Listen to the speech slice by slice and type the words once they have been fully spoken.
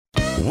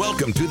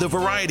Welcome to the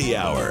Variety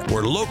Hour,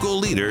 where local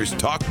leaders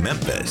talk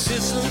Memphis.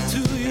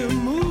 Listen to you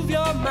move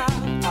your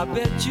mouth. I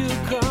bet you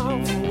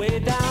come from way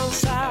down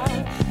south.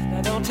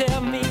 Now don't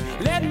tell me,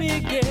 let me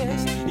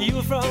guess.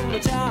 You're from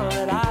the town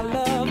that I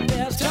love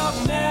best. Talk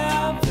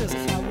Memphis,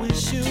 I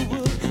wish you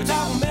would.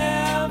 Talk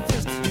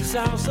Memphis, you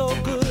sound so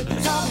good.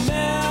 Talk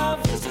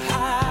Memphis,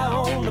 high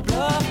on the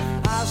bluff.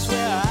 I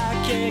swear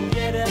I can't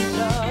get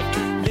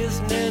enough.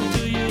 Listening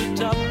to you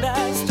talk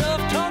that stuff.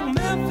 Talk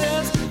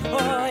Memphis,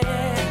 oh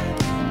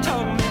yeah.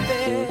 Talk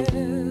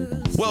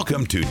Memphis.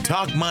 Welcome to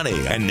Talk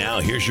Money. And now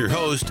here's your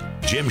host,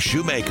 Jim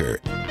Shoemaker.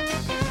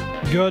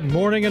 Good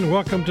morning and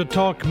welcome to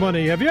Talk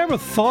Money. Have you ever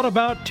thought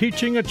about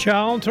teaching a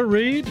child to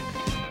read?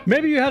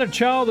 Maybe you had a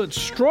child that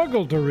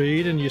struggled to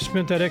read and you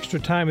spent that extra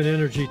time and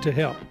energy to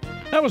help.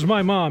 That was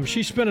my mom.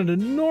 She spent an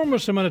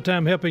enormous amount of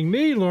time helping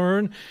me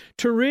learn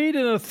to read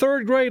in a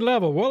third grade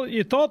level. Well,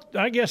 you thought,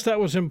 I guess that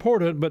was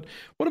important, but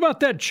what about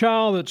that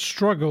child that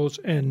struggles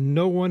and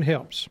no one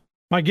helps?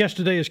 My guest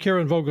today is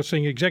Karen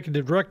Vogelsang,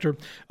 Executive Director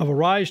of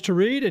Arise to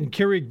Read, and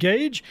Kerry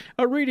Gage,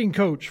 a reading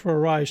coach for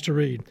Arise to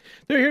Read.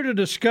 They're here to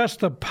discuss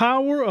the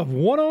power of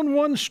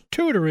one-on-one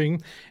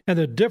tutoring and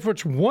the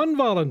difference one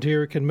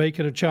volunteer can make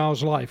in a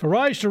child's life.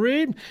 Arise to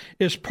Read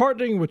is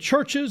partnering with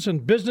churches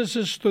and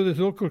businesses through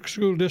the local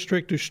school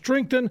district to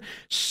strengthen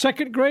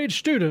second grade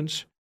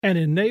students and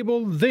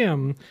enable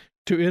them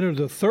to enter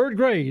the third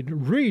grade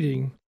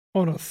reading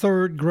on a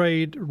third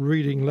grade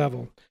reading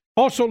level.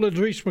 Also,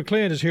 Latrice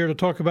McClellan is here to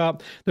talk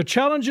about the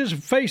challenges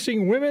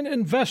facing women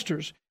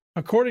investors.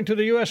 According to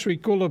the U.S.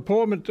 Equal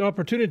Employment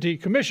Opportunity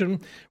Commission,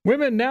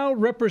 women now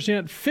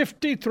represent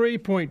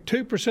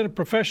 53.2% of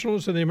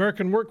professionals in the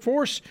American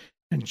workforce.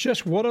 And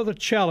just what are the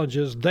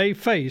challenges they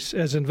face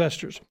as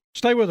investors?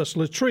 Stay with us.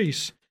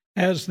 Latrice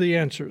has the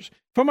answers.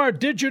 From our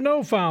Did You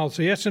Know files,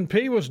 the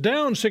S&P was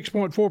down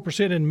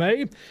 6.4% in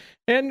May.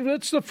 And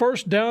it's the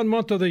first down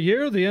month of the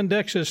year. The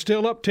index is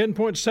still up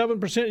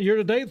 10.7%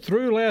 year-to-date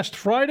through last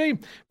Friday.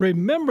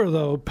 Remember,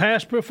 though,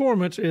 past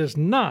performance is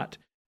not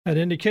an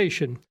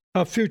indication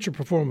of future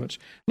performance.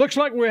 Looks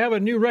like we have a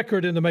new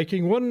record in the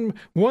making, one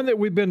that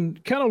we've been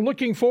kind of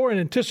looking for and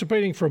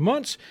anticipating for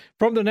months.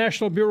 From the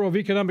National Bureau of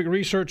Economic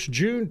Research,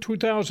 June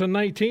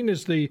 2019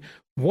 is the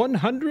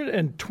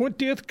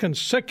 120th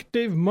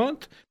consecutive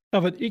month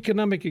of an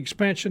economic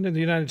expansion in the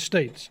United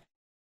States.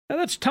 Now,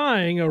 that's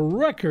tying a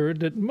record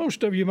that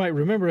most of you might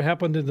remember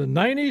happened in the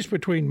 90s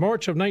between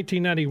March of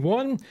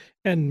 1991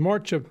 and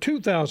March of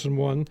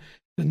 2001.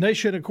 The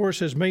nation, of course,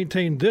 has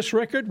maintained this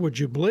record, would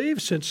you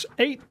believe, since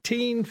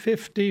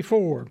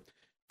 1854.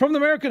 From the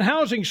American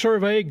Housing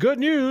Survey, good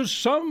news.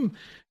 Some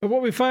of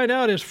what we find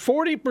out is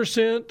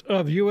 40%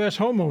 of U.S.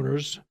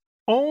 homeowners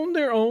own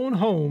their own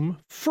home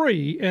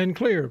free and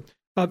clear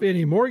of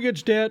any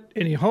mortgage debt,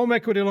 any home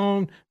equity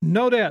loan,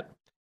 no debt.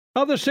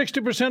 Of the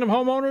 60% of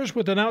homeowners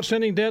with an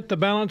outstanding debt, the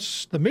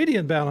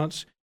median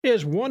balance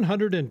is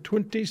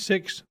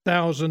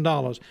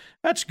 $126,000.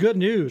 That's good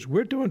news.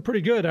 We're doing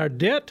pretty good. Our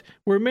debt,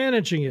 we're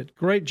managing it.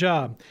 Great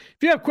job. If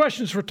you have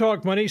questions for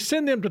Talk Money,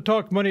 send them to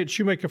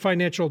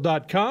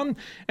talkmoney@shoemakerfinancial.com.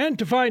 And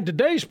to find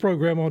today's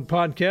program on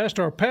podcast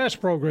or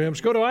past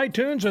programs, go to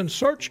iTunes and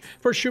search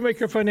for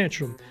Shoemaker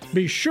Financial.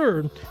 Be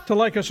sure to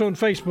like us on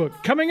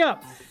Facebook. Coming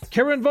up,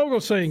 Karen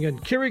Vogelsang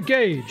and Kerry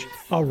Gage,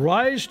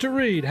 Arise to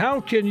Read.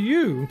 How can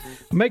you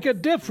make a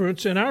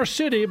difference in our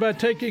city by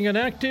taking an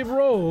active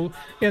role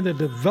in the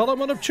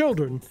development of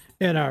children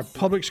in our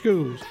public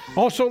schools?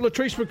 Also,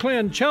 Latrice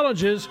McClellan,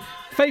 challenges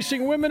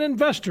facing women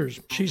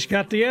investors. She's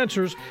got the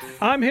answers.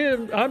 I'm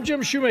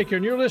Jim Shoemaker,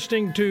 and you're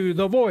listening to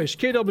The Voice,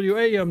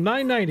 KWAM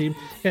 990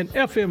 and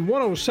FM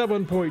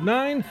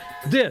 107.9.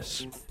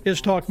 This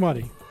is Talk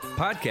Money.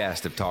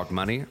 Podcasts of Talk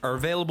Money are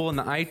available in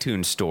the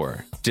iTunes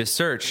store. Just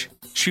search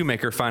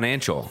Shoemaker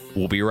Financial.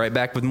 We'll be right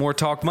back with more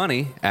Talk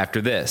Money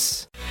after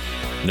this.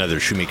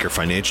 Neither Shoemaker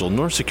Financial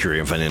nor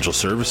Securian Financial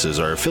Services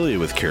are affiliated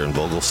with Karen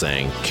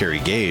Vogelsang, Kerry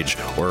Gage,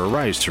 or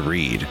Arise to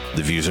Read.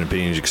 The views and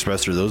opinions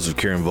expressed are those of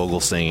Karen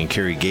Vogelsang and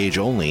Kerry Gage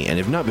only and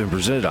have not been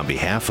presented on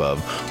behalf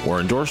of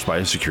or endorsed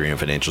by Securian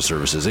Financial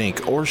Services,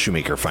 Inc. or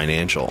Shoemaker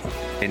Financial.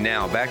 And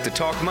now back to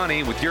Talk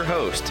Money with your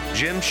host,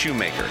 Jim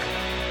Shoemaker.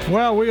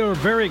 Well, we are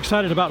very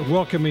excited about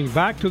welcoming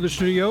back to the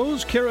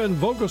studios Karen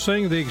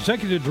Vogelsang, the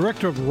Executive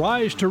Director of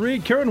Rise to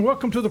Read. Karen,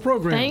 welcome to the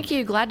program. Thank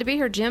you. Glad to be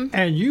here, Jim.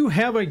 And you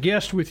have a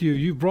guest with you.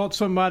 You brought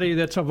somebody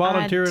that's a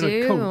volunteer and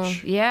a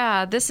coach.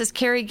 Yeah, this is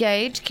Kerry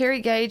Gage.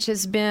 Kerry Gage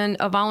has been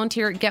a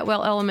volunteer at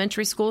Getwell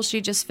Elementary School. She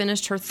just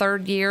finished her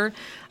third year.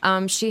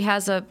 She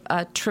has a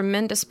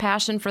tremendous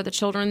passion for the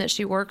children that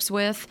she works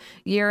with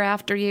year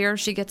after year.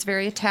 She gets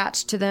very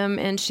attached to them,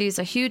 and she's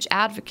a huge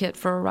advocate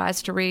for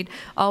Arise to Read,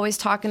 always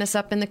talking us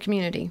up in the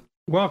community.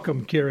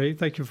 Welcome, Kerry.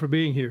 Thank you for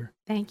being here.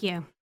 Thank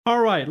you.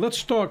 All right,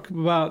 let's talk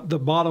about the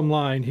bottom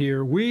line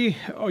here.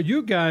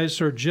 You guys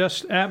are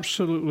just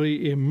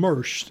absolutely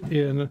immersed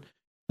in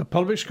the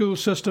public school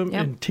system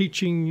and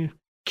teaching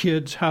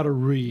kids how to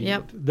read.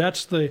 Yep.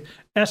 That's the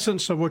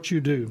essence of what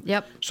you do.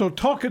 Yep. So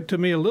talk to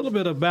me a little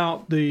bit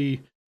about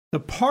the the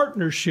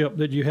partnership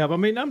that you have. I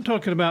mean, I'm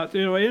talking about,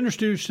 I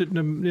introduced it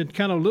in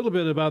kind of a little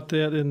bit about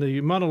that in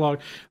the monologue.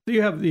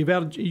 You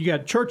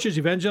got churches,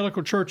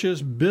 evangelical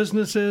churches,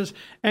 businesses,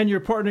 and you're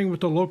partnering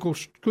with the local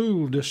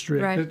school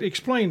district. Right.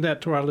 Explain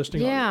that to our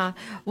listening audience.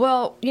 Yeah.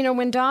 Well,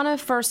 when Donna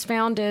first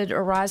founded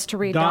Arise to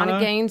Read, Donna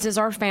Gaines is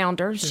our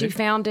founder.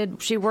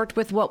 She worked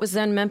with what was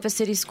then Memphis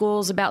City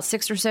Schools about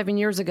 6 or 7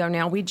 years ago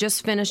now. We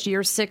just finished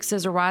year 6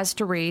 as Arise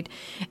to Read.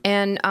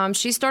 And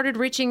she started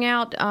reaching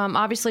out,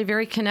 obviously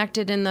very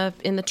connected in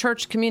the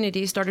church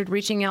community, started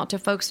reaching out to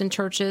folks in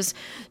churches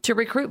to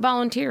recruit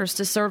volunteers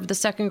to serve the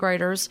second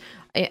graders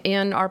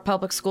in our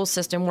public school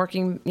system,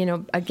 working,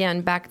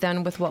 again, back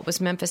then with what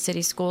was Memphis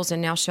City Schools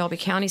and now Shelby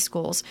County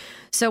Schools.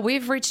 So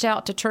we've reached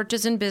out to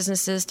churches and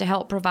businesses to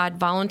help provide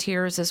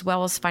volunteers as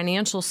well as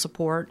financial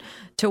support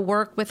to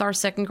work with our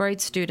second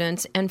grade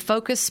students and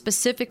focus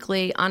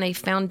specifically on a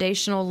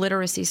foundational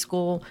literacy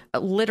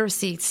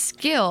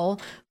skill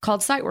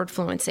called sight word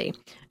fluency.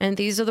 And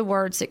these are the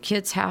words that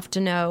kids have to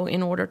know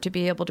in order to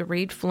be able to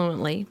read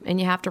fluently. And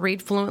you have to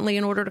read fluently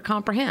in order to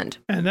comprehend.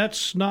 And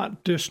that's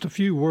not just a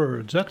few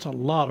words. That's a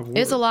lot of words.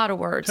 It's a lot of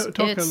words. Talk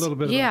a little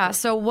bit about that.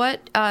 So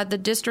what the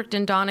district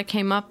and Donna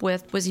came up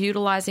with was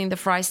utilizing the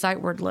Fry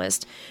Sight Word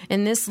List.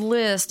 And this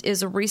list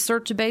is a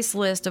research-based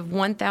list of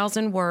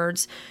 1,000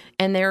 words,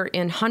 and they're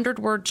in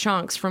 100-word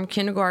chunks from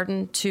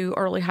kindergarten to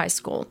early high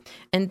school.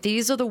 And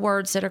these are the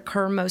words that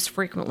occur most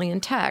frequently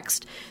in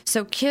text.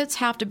 So kids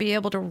have to be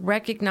able to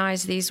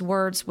recognize these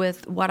words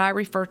with what I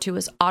refer to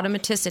as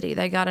automaticity.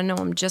 They got to know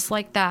them just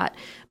like that.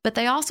 But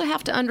they also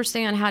have to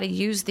understand how to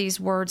use these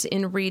words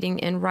in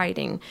reading and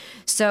writing.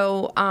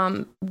 So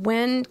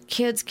when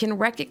kids can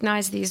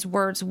recognize these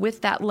words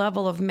with that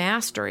level of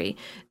mastery,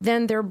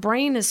 then their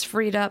brain is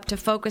freed up to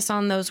focus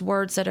on those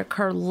words that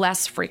occur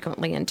less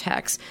frequently in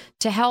text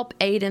to help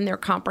aid in their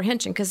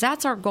comprehension, because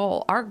that's our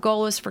goal. Our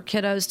goal is for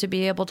kiddos to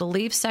be able to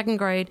leave second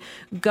grade,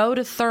 go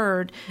to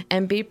third,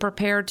 and be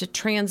prepared to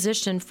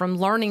transition from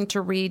learning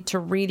to read to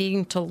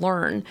reading to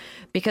learn.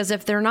 Because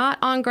if they're not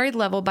on grade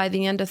level by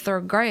the end of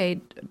third grade,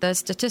 the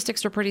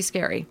statistics are pretty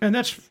scary. And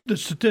that's the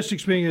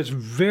statistics being it's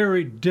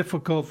very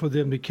difficult for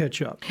them to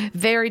catch up.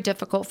 Very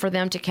difficult for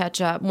them to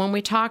catch up. When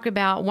we talk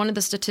about one of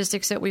the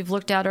statistics that we've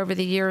looked at over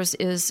the years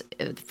is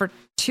for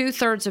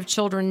 2/3 of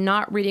children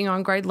not reading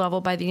on grade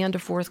level by the end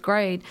of fourth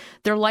grade,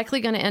 they're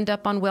likely going to end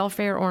up on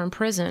welfare or in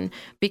prison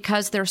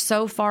because they're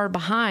so far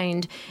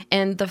behind.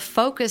 And the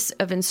focus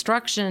of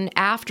instruction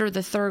after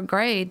the third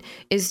grade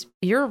is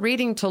you're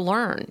reading to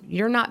learn.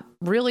 You're not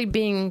really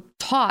being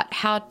taught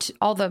how to,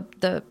 all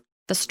the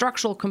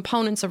structural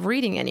components of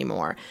reading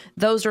anymore.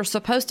 Those are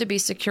supposed to be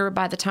secure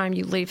by the time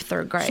you leave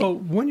third grade. So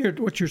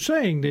what you're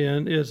saying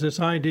then is this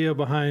idea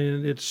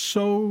behind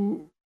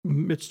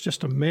it's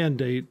just a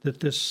mandate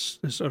that this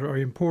is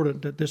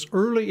important, that this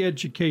early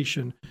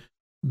education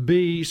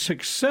be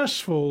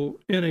successful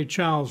in a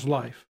child's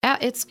life.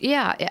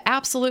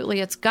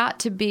 Absolutely. It's got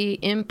to be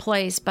in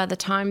place by the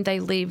time they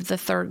leave the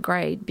third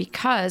grade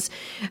because,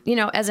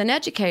 as an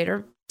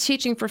educator,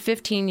 teaching for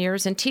 15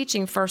 years and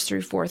teaching first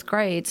through fourth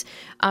grades,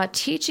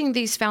 teaching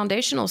these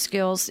foundational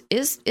skills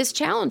is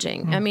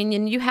challenging. Mm-hmm. I mean,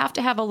 and you have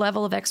to have a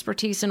level of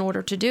expertise in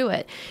order to do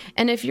it.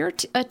 And if you're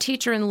a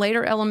teacher in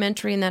later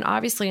elementary and then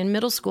obviously in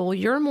middle school,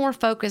 you're more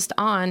focused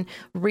on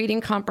reading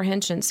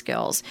comprehension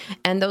skills.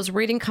 And those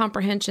reading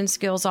comprehension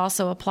skills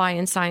also apply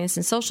in science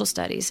and social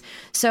studies.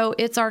 So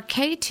it's our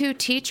K-2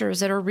 teachers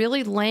that are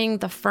really laying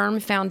the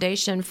firm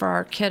foundation for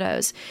our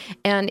kiddos.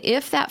 And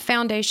if that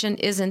foundation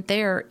isn't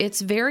there,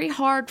 it's very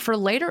hard for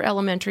later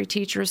elementary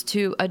teachers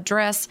to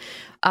address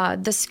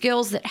the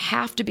skills that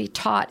have to be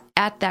taught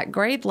at that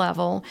grade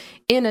level,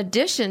 in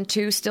addition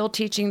to still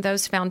teaching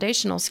those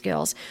foundational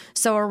skills.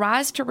 So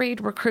Arise to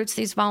Read recruits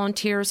these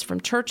volunteers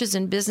from churches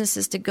and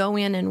businesses to go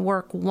in and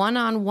work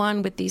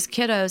one-on-one with these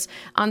kiddos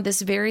on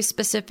this very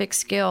specific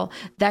skill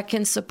that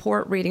can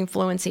support reading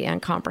fluency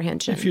and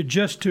comprehension. If you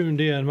just tuned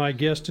in, my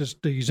guest is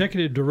the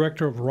Executive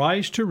Director of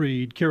Rise to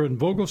Read, Karen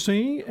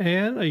Vogelsang,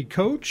 and a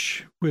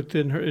coach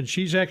within her, and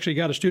she's actually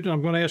got a student.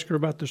 I'm going to ask her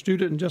about the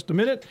student in just a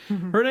minute.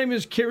 Mm-hmm. Her name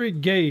is Carrie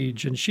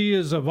Gage, and she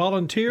is a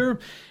volunteer.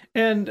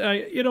 And,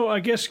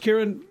 I guess,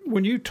 Karen,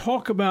 when you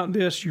talk about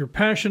this, you're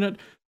passionate,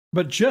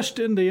 but just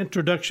in the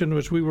introduction,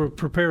 as we were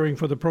preparing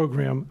for the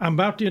program, I'm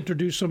about to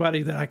introduce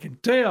somebody that I can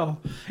tell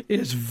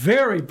is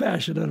very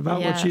passionate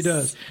about what she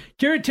does.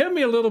 Carrie, tell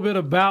me a little bit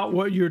about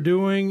what you're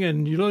doing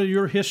and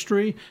your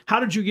history.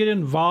 How did you get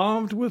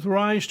involved with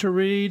Rise to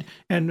Read,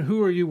 and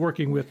who are you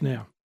working with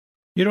now?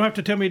 You don't have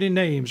to tell me any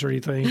names or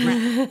anything.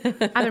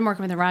 I've been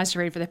working with the Rise to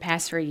Read for the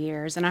past 3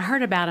 years, and I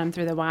heard about them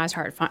through the Wise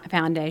Heart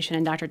Foundation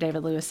and Dr.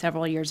 David Lewis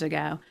several years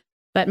ago.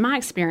 But my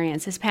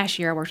experience, this past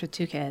year, I worked with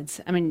 2 kids.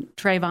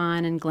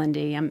 Trayvon and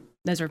Glendy.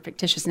 Those are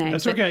fictitious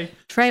names. That's okay.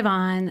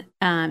 Trayvon,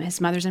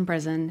 his mother's in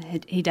prison.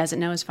 He doesn't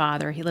know his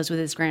father. He lives with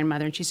his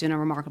grandmother, and she's doing a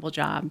remarkable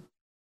job.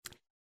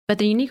 But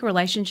the unique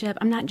relationship,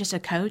 I'm not just a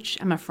coach,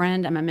 I'm a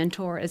friend, I'm a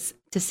mentor, is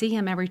to see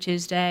him every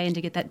Tuesday and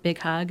to get that big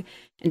hug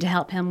and to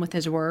help him with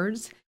his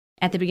words.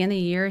 At the beginning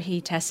of the year, he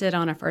tested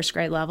on a first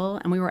grade level,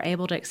 and we were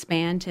able to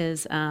expand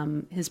his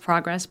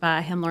progress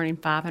by him learning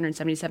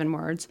 577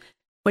 words,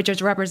 which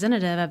is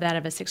representative of that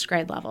of a sixth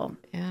grade level.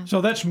 Yeah. So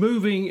that's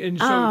moving. And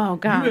so Oh,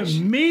 gosh.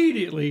 you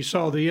immediately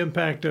saw the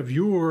impact of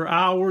your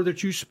hour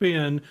that you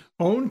spend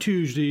on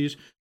Tuesdays,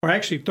 or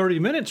actually 30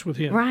 minutes with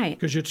him. Right.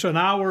 Because it's an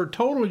hour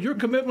total. Your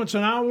commitment's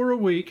an hour a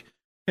week,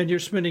 and you're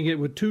spending it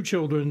with two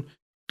children,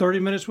 30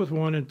 minutes with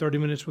one and 30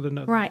 minutes with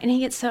another. Right, and he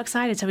gets so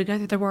excited. So we go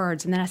through the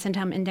words, and then I send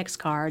him index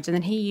cards, and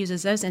then he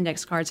uses those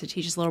index cards to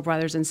teach his little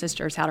brothers and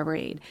sisters how to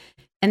read.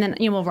 And then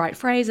we'll write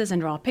phrases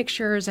and draw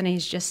pictures, and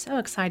he's just so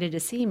excited to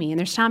see me. And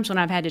there's times when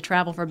I've had to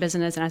travel for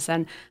business, and I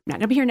said, I'm not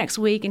going to be here next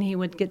week, and he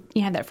would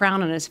have that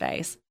frown on his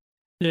face.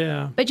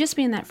 Yeah. But just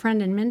being that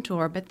friend and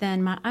mentor. But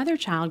then my other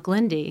child,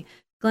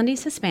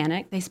 Glendy's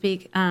Hispanic. They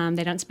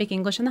don't speak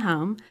English in the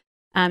home.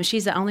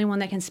 She's the only one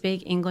that can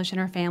speak English in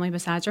her family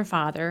besides her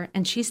father,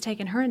 and she's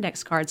taken her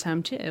index cards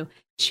home too.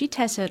 She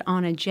tested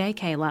on a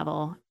JK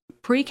level,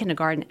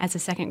 pre-kindergarten, as a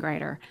second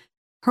grader.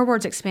 Her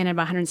words expanded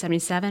by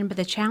 177, but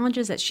the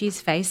challenges that she's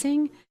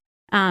facing,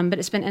 but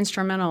it's been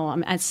instrumental.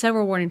 It's so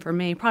rewarding for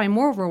me, probably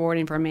more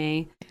rewarding for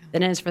me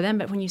than it is for them.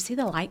 But when you see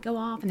the light go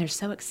off and they're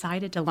so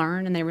excited to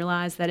learn, and they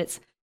realize that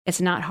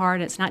it's not hard,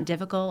 it's not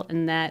difficult,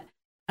 and that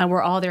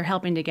we're all there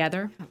helping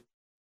together,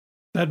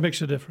 That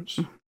makes a difference.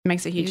 it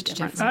makes a huge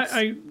difference.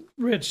 I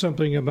read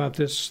something about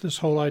this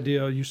whole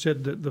idea. You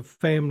said that the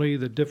family,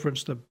 the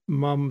difference, the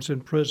mom's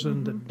in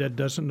prison, the dad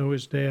doesn't know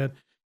his dad.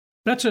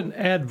 That's an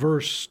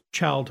adverse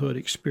childhood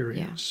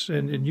experience. Yeah.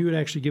 And you had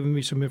actually given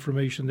me some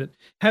information that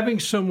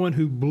having someone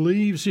who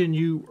believes in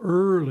you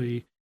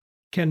early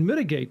can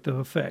mitigate the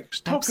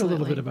effects. Talk Absolutely. a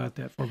little bit about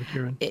that for me,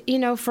 Karen.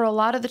 For a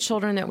lot of the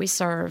children that we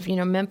serve,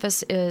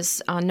 Memphis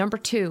is number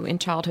 2 in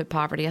childhood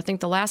poverty. I think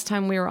the last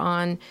time we were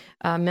on,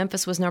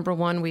 Memphis was number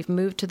 1. We've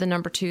moved to the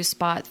number 2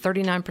 spot.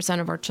 39%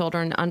 of our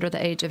children under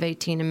the age of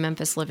 18 in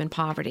Memphis live in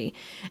poverty.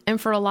 And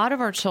for a lot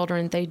of our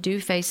children, they do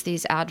face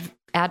these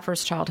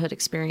adverse childhood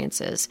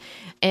experiences.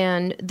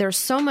 And there's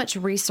so much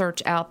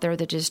research out there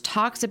that just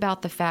talks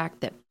about the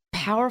fact that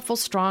powerful,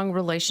 strong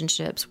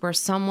relationships where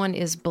someone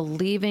is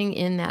believing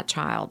in that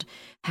child,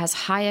 has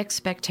high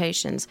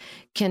expectations,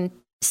 can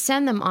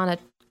send them on a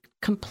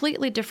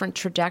completely different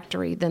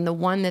trajectory than the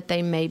one that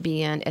they may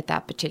be in at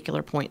that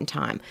particular point in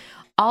time.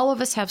 All of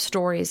us have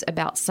stories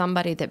about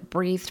somebody that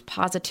breathed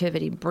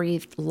positivity,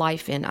 breathed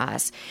life in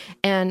us.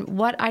 And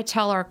what I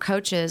tell our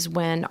coaches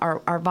when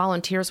our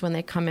volunteers, when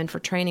they come in for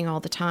training all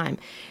the time,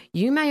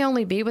 you may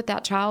only be with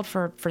that child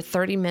for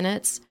 30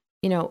 minutes,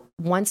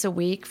 once a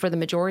week for the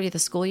majority of the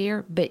school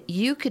year, but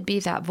you could be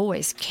that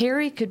voice.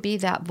 Carrie could be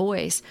that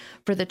voice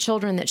for the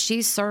children that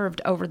she's served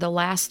over the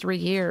last 3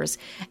 years.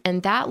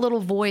 And that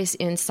little voice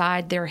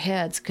inside their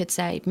heads could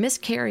say, Miss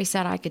Carrie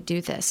said I could do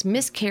this.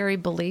 Miss Carrie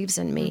believes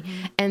in me.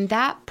 Mm-hmm. And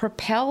that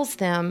propels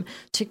them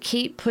to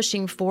keep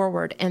pushing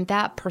forward. And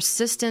that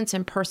persistence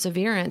and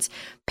perseverance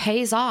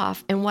pays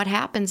off. And what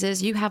happens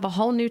is you have a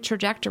whole new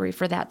trajectory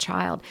for that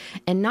child.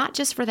 And not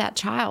just for that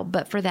child,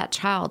 but for that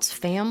child's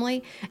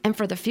family and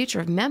for the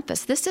future of Memphis.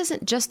 This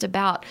isn't just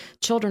about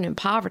children in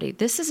poverty.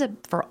 This is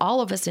for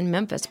all of us in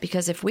Memphis,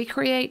 because if we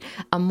create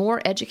a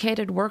more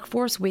educated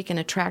workforce, we can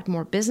attract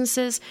more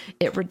businesses.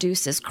 It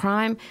reduces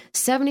crime.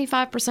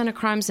 75% of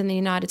crimes in the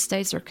United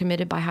States are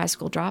committed by high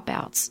school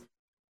dropouts.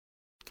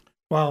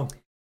 Wow.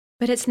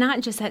 But it's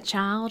not just that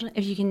child.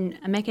 If you can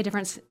make a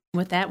difference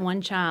with that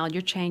one child,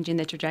 you're changing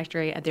the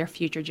trajectory of their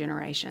future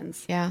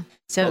generations. Yeah.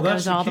 So it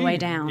goes all the way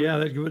down.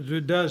 Yeah,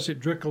 it does.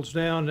 It trickles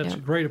down. That's a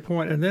great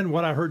point. And then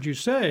what I heard you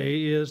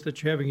say is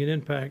that you're having an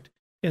impact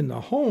in the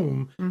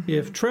home. Mm-hmm.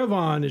 If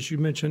Trevon, as you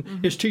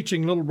mentioned, is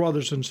teaching little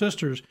brothers and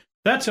sisters,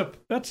 that's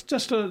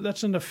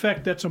an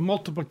effect. That's a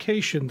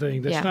multiplication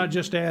thing. That's not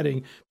just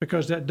adding,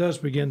 because that does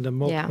begin to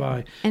multiply.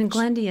 Yeah. And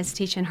Glendy is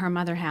teaching her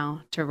mother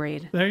how to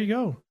read. There you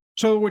go.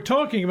 So we're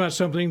talking about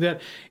something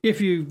that if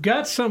you've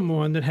got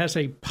someone that has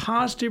a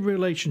positive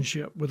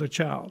relationship with a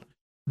child,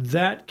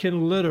 that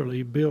can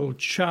literally build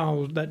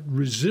that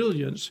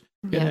resilience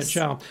in that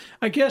child.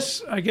 I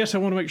guess I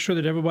want to make sure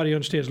that everybody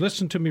understands.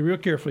 Listen to me real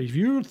carefully. If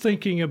you're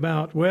thinking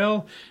about,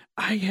 well,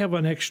 I have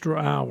an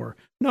extra hour.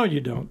 No, you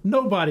don't.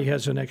 Nobody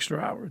has an extra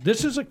hour.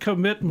 This is a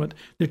commitment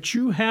that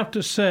you have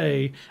to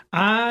say,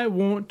 I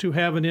want to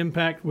have an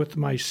impact with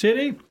my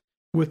city,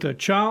 with a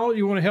child.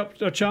 You want to help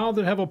a child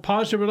that have a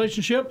positive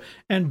relationship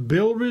and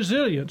build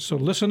resilience. So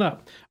listen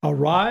up.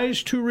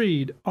 Arise to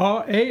Read.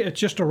 It's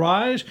just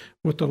Arise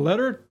with the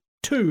letter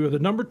 2, or the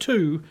number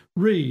 2,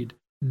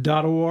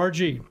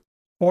 read.org.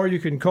 Or you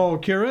can call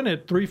Karen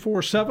at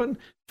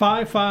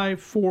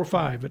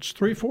 347-5545. It's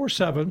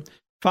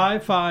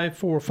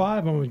 347-5545.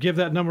 I'm going to give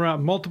that number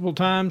out multiple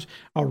times.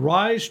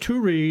 Arise to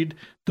Read,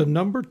 the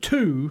number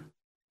 2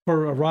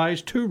 for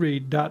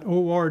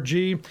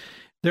arise2read.org.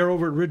 They're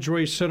over at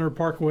Ridgeway Center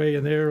Parkway,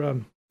 and they're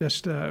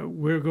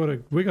we're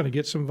going to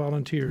get some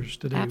volunteers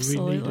today.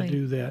 Absolutely. We need to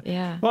do that.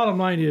 Yeah. Bottom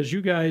line is,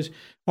 you guys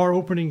are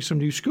opening some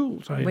new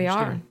schools. We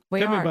are.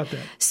 Tell me about that.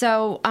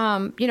 So,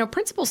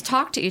 principals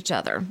talk to each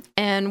other.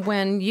 And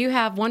when you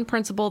have one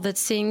principal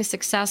that's seeing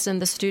success in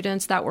the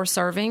students that we're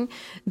serving,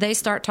 they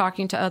start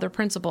talking to other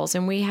principals.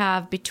 And we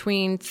have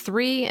between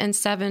 3 and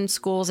 7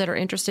 schools that are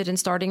interested in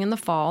starting in the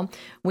fall.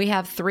 We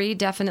have 3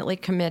 definitely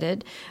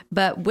committed.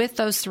 But with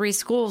those 3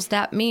 schools,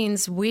 that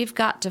means we've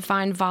got to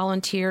find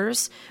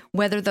volunteers,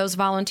 whether those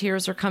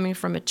volunteers are coming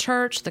from a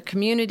church, the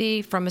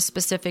community, from a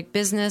specific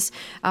business.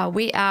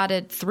 We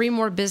added 3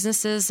 more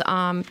businesses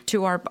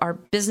to our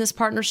business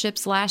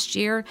partnerships last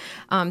year.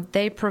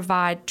 They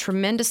provide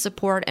tremendous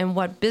support, and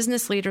what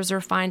business leaders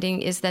are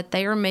finding is that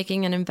they are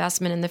making an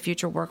investment in the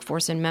future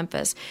workforce in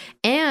Memphis.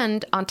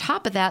 And on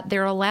top of that,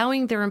 they're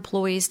allowing their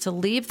employees to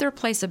leave their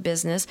place of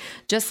business,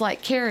 just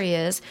like Carrie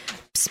is,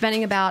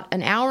 spending about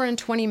an hour and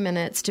 20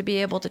 minutes to be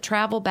able to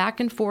travel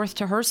back and forth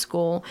to her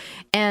school,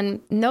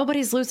 and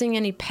nobody's losing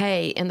any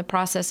pay in the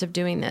process of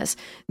doing this.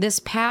 This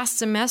past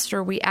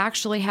semester, we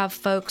actually have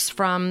folks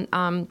from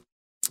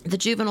the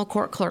juvenile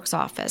court clerk's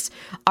office.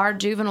 Our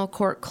juvenile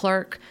court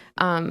clerk,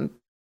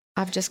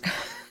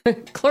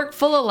 Clerk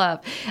Full of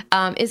Love,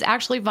 is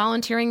actually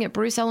volunteering at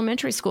Bruce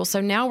Elementary School. So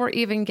now we're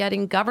even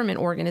getting government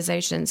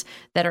organizations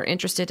that are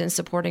interested in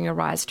supporting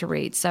Arise to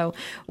Read. So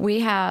we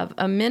have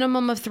a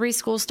minimum of 3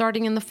 schools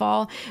starting in the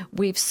fall.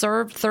 We've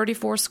served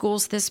 34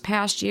 schools this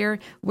past year.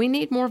 We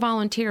need more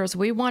volunteers.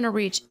 We want to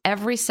reach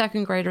every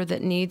second grader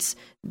that needs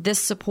this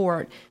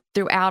support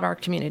throughout our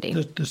community.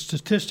 The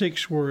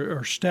statistics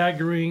are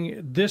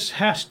staggering. This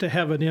has to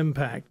have an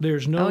impact.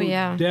 There's no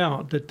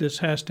doubt that this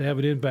has to have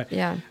an impact.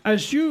 Yeah.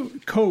 As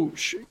you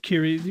coach,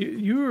 Kiri,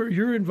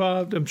 you're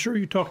involved. I'm sure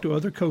you talk to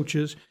other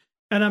coaches,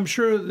 and I'm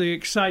sure the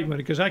excitement,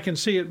 because I can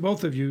see it,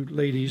 both of you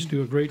ladies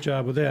do a great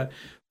job with that.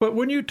 But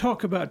when you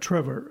talk about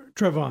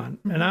Trevon,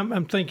 and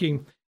I'm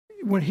thinking,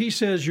 when he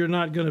says you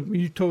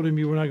told him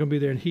you were not going to be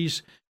there,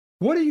 and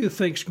what do you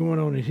think's going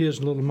on in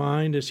his little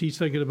mind as he's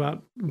thinking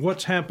about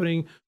what's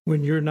happening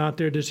when you're not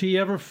there? Does he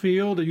ever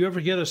feel, do you ever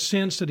get a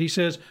sense that he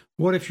says,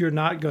 what if you're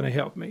not going to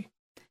help me?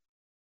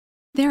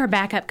 There are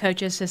backup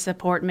coaches to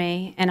support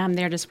me, and I'm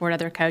there to support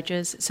other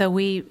coaches. So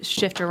we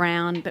shift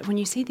around. But when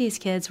you see these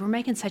kids, we're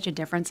making such a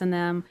difference in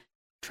them.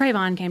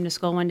 Trayvon came to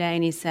school one day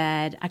and he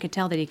said, I could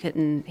tell that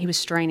he was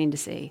straining to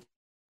see.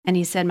 And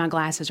he said, my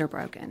glasses are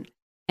broken.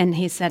 And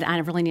he said, I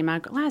really need my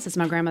glasses.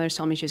 My grandmother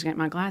told me she was going to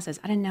get my glasses.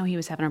 I didn't know he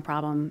was having a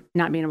problem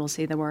not being able to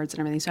see the words and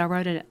everything. So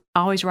I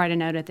always write a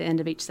note at the end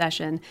of each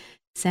session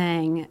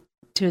saying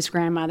to his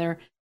grandmother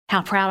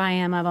how proud I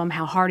am of him,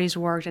 how hard he's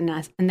worked. And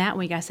that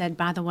week I said,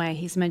 by the way,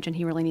 he's mentioned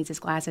he really needs his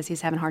glasses.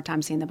 He's having a hard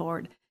time seeing the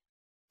board.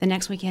 The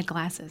next week he had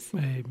glasses.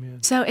 Amen.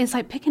 So it's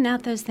like picking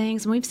out those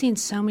things. And we've seen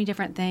so many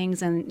different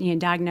things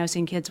and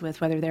diagnosing kids with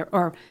whether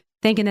or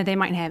thinking that they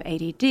might have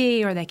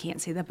ADD or they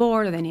can't see the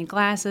board or they need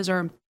glasses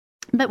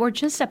but we're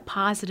just a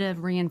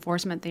positive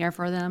reinforcement there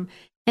for them.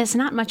 And it's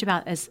not much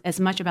about as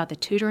much about the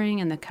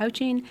tutoring and the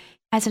coaching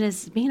as it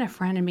is being a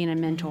friend and being a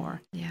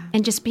mentor. Yeah.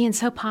 And just being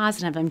so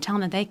positive and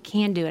telling them that they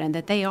can do it and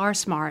that they are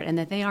smart and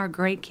that they are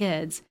great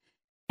kids.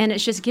 And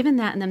it's just giving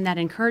them that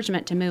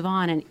encouragement to move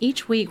on. And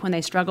each week when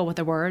they struggle with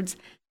the words,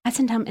 I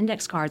send them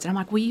index cards. And I'm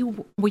like,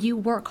 will you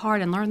work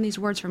hard and learn these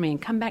words for me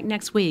and come back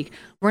next week?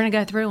 We're going to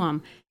go through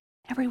them.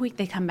 Every week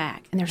they come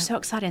back and they're so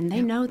excited and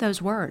they know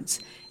those words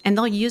and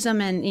they'll use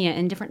them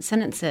in different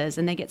sentences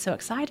and they get so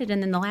excited.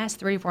 And then the last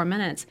 3 or 4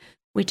 minutes,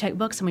 we take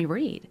books and we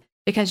read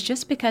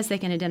because they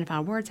can identify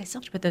words, they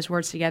still have to put those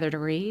words together to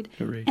read.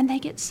 And they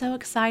get so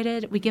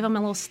excited. We give them a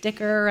little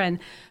sticker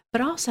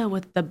but also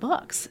with the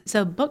books.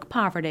 So book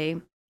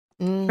poverty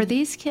for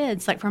these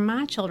kids, like for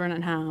my children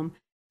at home,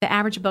 the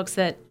average books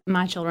that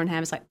my children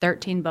have is like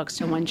 13 books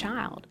to one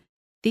child.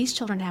 These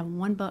children have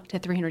 1 book to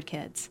 300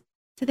 kids.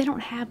 So they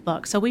don't have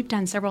books. So we've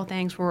done several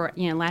things where,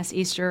 last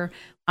Easter,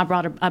 I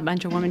brought a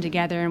bunch of women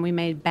together and we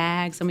made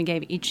bags and we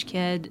gave each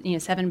kid,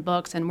 7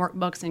 books and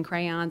workbooks and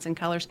crayons and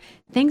colors,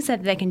 things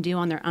that they can do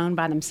on their own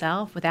by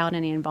themselves without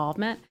any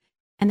involvement.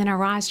 And then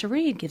Arise to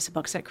Read gives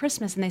books at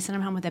Christmas and they send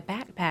them home with a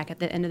backpack at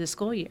the end of the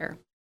school year,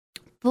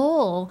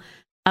 full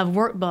of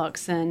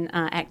workbooks and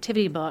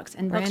activity books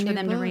and books for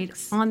them to read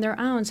on their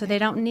own. So they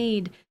don't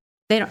need...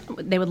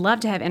 They would love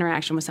to have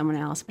interaction with someone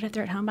else, but if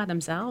they're at home by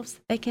themselves,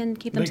 they can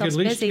keep themselves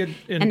busy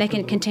and they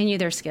can continue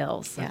their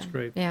skills. That's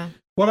great. Yeah.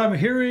 What I'm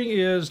hearing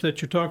is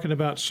that you're talking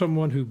about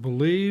someone who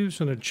believes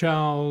in a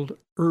child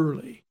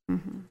early,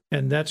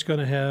 and that's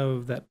going to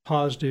have that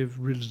positive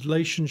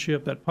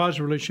relationship. That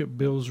positive relationship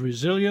builds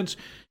resilience,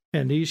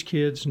 and these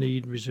kids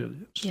need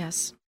resilience.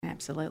 Yes.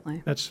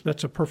 Absolutely.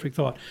 That's a perfect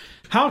thought.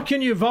 How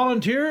can you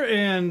volunteer?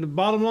 And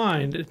bottom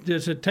line,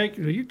 does it take?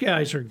 You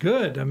guys are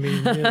good. I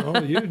mean,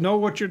 you know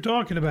what you're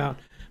talking about.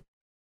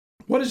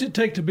 What does it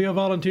take to be a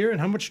volunteer, and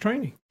how much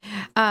training?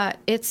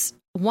 It's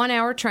 1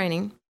 hour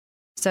training.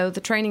 So the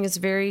training is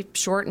very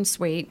short and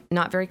sweet,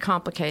 not very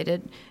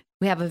complicated.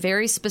 We have a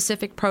very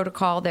specific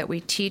protocol that we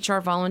teach our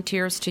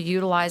volunteers to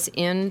utilize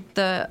in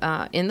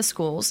the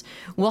schools.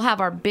 We'll have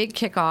our big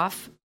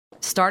kickoff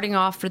starting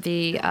off for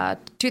the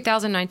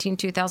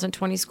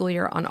 2019-2020 school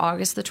year on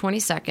August the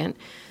 22nd.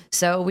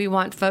 So we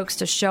want folks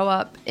to show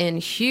up in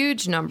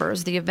huge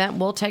numbers. The event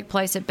will take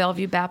place at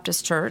Bellevue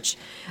Baptist Church.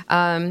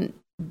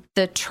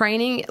 The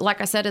training, like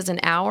I said, is an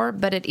hour,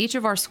 but at each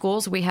of our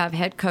schools, we have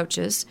head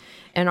coaches,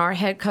 and our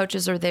head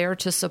coaches are there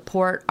to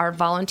support our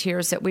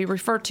volunteers that we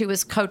refer to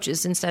as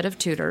coaches instead of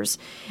tutors.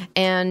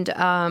 And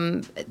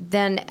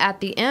then at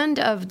the end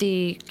of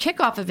the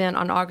kickoff event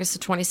on August the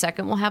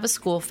 22nd, we'll have a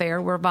school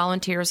fair where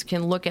volunteers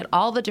can look at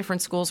all the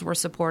different schools we're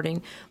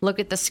supporting, look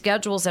at the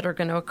schedules that are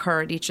going to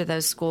occur at each of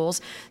those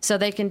schools, so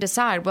they can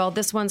decide, well,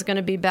 this one's going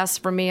to be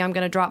best for me. I'm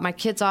going to drop my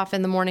kids off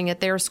in the morning at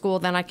their school,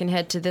 then I can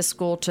head to this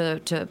school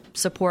to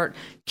support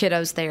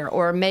kiddos there.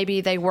 Or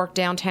maybe they work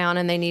downtown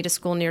and they need a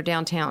school near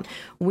downtown.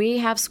 We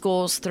have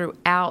schools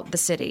throughout the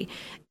city.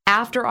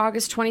 After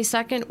August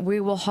 22nd, we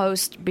will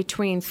host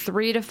between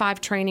 3 to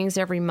 5 trainings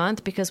every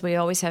month because we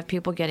always have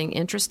people getting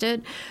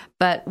interested.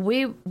 But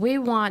we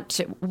want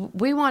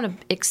to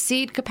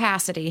exceed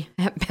capacity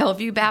at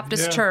Bellevue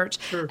Baptist Church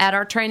at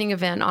our training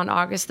event on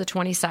August the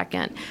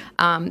 22nd.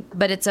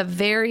 But it's a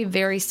very,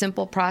 very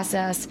simple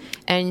process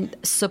and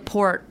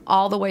support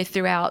all the way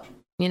throughout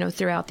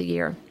the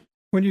year.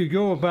 When you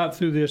go about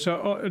through this,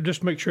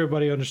 just make sure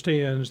everybody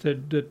understands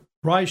that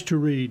Rise to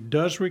Read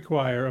does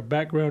require a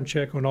background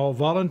check on all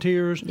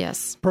volunteers.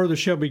 Yes. Per the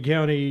Shelby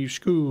County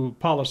school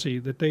policy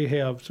that they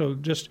have. So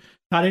just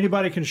not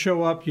anybody can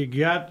show up. You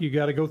got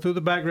to go through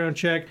the background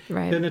check.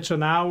 Right. Then it's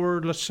an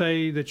hour, let's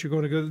say, that you're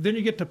going to go. Then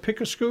you get to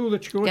pick a school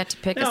that you're going to. Get to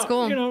pick a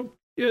school.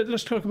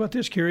 Let's talk about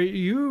this, Carrie.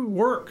 You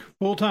work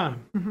full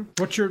time.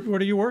 Mm-hmm. Where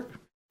do you work?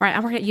 Right, I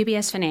work at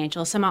UBS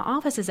Financial, so my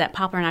office is at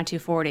Poplar and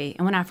I-240.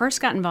 And when I first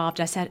got involved,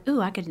 I said,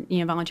 I could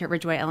volunteer at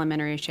Ridgeway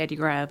Elementary or Shady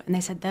Grove. And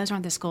they said, those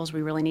aren't the schools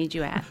we really need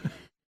you at. And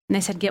they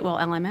said, Getwell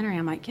Elementary.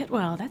 I'm like,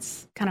 Getwell,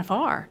 that's kind of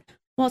far.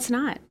 Well, it's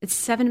not. It's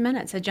 7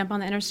 minutes. I jump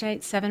on the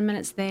interstate, 7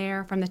 minutes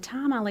there. From the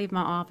time I leave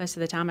my office to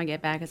the time I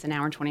get back, it's an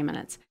hour and 20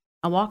 minutes.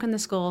 I walk in the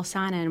school,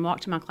 sign in,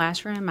 walk to my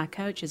classroom. My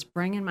coach is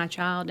bringing my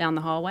child down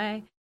the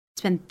hallway.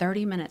 Spend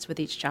 30 minutes with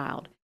each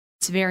child.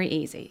 It's very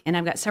easy. And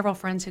I've got several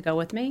friends who go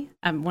with me.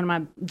 One of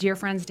my dear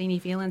friends,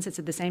 Deanie Phelan, sits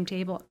at the same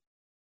table.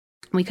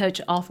 We coach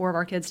all 4 of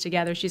our kids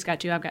together. She's got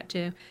 2, I've got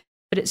 2.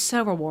 But it's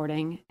so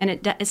rewarding. And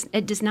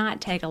it does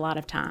not take a lot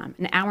of time.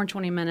 An hour and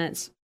 20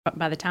 minutes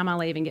by the time I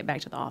leave and get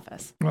back to the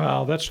office.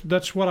 Wow,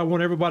 that's what I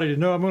want everybody to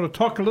know. I'm going to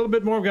talk a little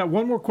bit more. I've got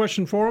one more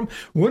question for them.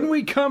 When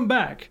we come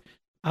back,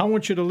 I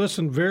want you to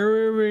listen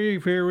very,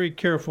 very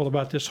careful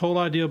about this whole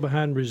idea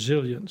behind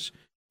resilience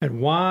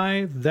and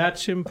why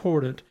that's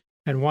important.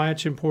 And why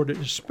it's important,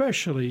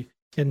 especially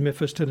in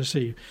Memphis,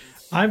 Tennessee.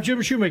 I'm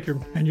Jim Shoemaker,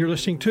 and you're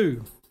listening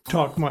to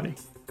Talk Money.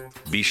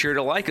 Be sure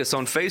to like us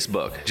on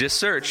Facebook. Just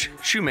search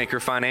Shoemaker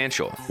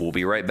Financial. We'll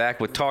be right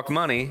back with Talk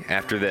Money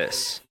after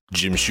this.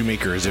 Jim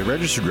Shoemaker is a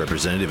registered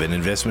representative and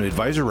investment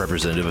advisor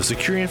representative of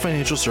Securian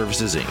Financial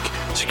Services,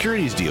 Inc.,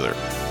 securities dealer.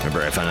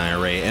 Member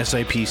FNIRA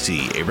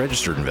SIPC, a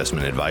registered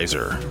investment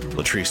advisor.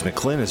 Latrice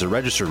McClin is a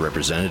registered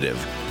representative.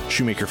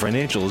 Shoemaker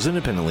Financial is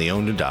independently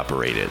owned and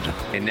operated.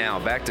 And now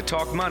back to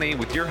Talk Money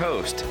with your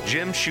host,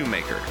 Jim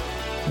Shoemaker.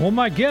 Well,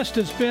 my guest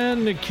has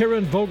been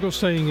Karen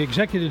Vogelsang,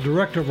 Executive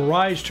Director of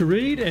Rise to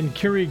Read, and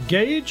Carrie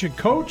Gage, a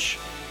coach.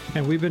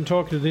 And we've been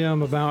talking to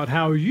them about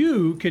how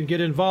you can get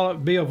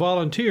involved, be a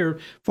volunteer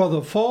for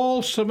the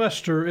fall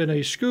semester in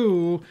a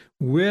school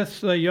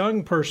with a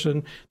young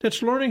person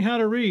that's learning how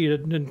to read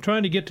and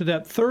trying to get to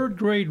that 3rd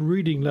grade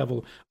reading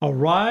level.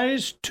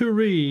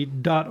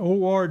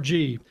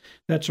 AriseToRead.org.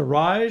 That's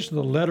Arise,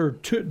 the letter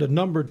 2, the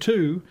number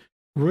 2,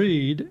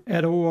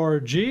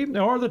 read.org.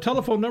 Or the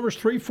telephone number is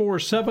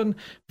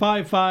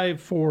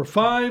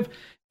 347-5545.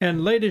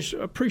 And ladies,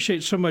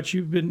 appreciate so much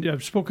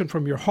you've spoken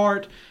from your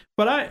heart.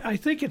 But I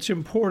think it's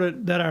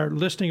important that our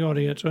listening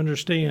audience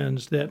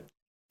understands that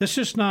this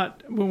is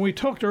not, when we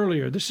talked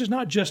earlier, this is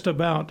not just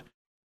about,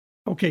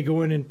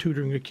 going and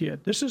tutoring a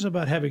kid. This is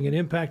about having an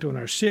impact on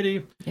our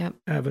city,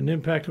 have an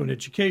impact on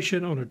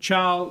education, on a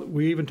child.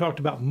 We even talked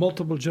about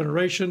multiple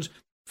generations,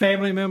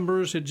 family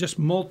members. It just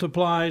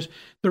multiplies.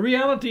 The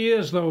reality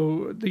is,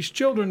 though, these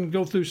children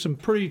go through some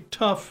pretty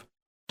tough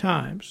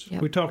times.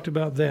 We talked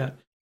about that.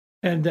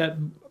 And that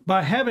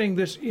by having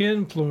this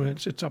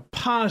influence, it's a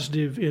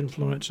positive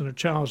influence in a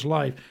child's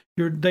life.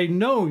 They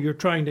know you're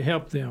trying to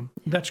help them.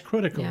 That's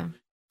critical. Yeah.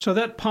 So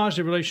that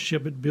positive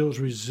relationship, it builds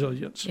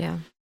resilience. Yeah.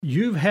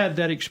 You've had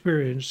that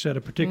experience at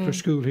a particular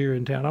school here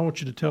in town. I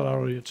want you to tell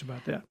our audience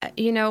about that.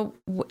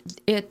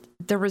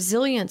 The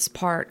resilience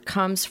part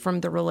comes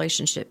from the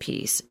relationship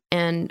piece.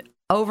 And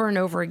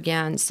over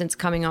again, since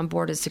coming on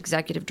board as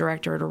executive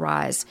director at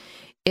Arise,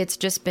 it's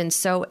just been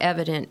so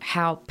evident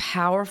how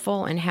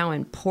powerful and how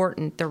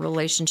important the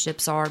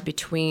relationships are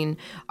between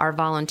our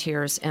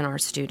volunteers and our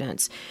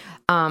students.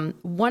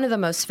 One of the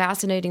most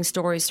fascinating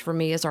stories for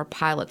me is our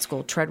pilot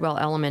school, Treadwell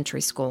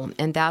Elementary School,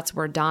 and that's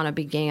where Donna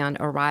began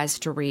Arise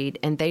to Read,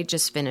 and they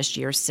just finished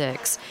year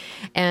 6.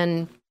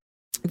 And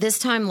this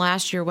time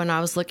last year when I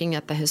was looking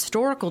at the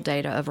historical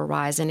data of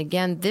Arise, and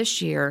again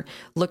this year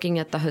looking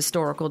at the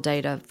historical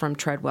data from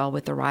Treadwell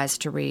with Arise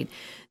to Read,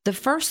 the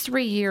first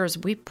 3 years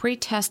we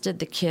pre-tested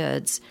the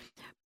kids.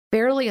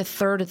 Barely a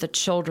third of the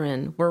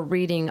children were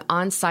reading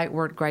on-site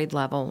word grade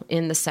level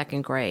in the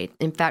second grade.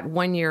 In fact,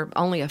 1 year,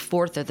 only a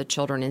fourth of the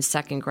children in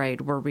second grade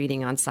were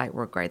reading on-site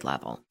word grade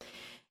level.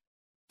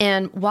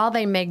 And while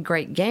they made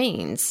great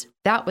gains,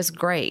 that was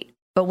great.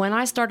 But when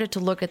I started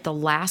to look at the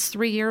last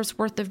 3 years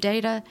worth of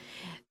data,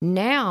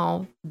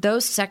 now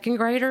those second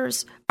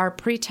graders are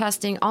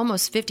pre-testing,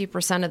 almost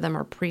 50% of them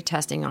are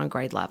pre-testing on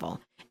grade level.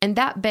 And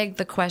that begged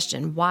the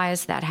question, why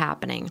is that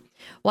happening?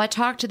 Well, I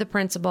talked to the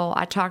principal.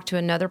 I talked to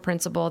another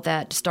principal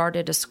that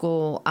started a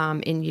school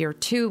in year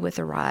 2 with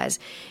Arise.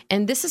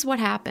 And this is what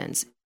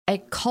happens. A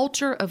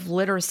culture of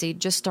literacy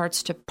just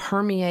starts to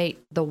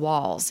permeate the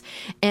walls.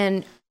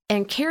 And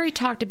Carrie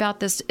talked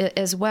about this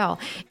as well.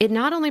 It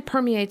not only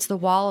permeates the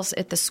walls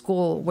at the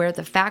school where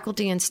the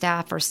faculty and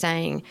staff are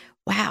saying,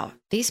 wow,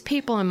 these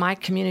people in my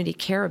community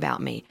care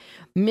about me.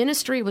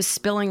 Ministry was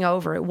spilling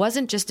over. It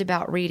wasn't just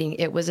about reading.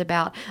 It was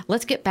about,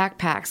 let's get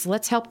backpacks.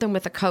 Let's help them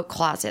with a coat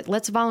closet.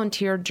 Let's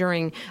volunteer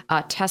during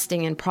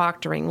testing and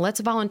proctoring. Let's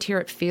volunteer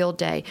at field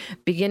day,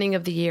 beginning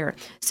of the year.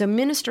 So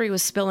ministry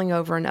was spilling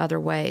over in other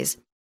ways.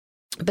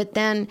 But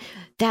then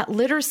that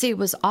literacy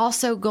was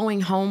also going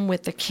home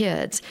with the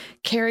kids.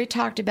 Carrie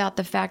talked about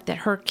the fact that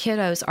her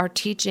kiddos are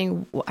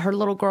teaching, her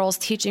little girl's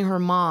teaching her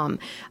mom,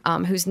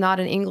 who's not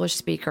an English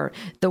speaker,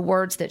 the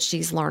words that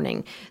she's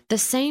learning. The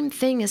same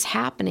thing was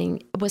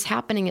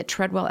happening at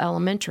Treadwell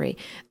Elementary.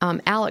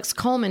 Alex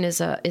Coleman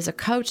is a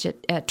coach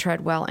at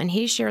Treadwell, and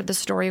he shared the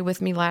story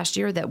with me last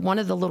year that one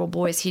of the little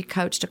boys he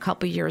coached a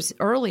couple years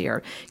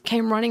earlier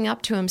came running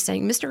up to him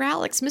saying, Mr.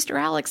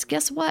 Alex,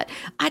 guess what?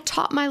 I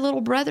taught my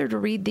little brother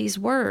to read these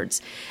words.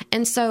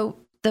 And so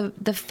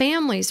the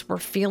families were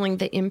feeling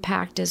the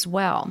impact as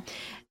well.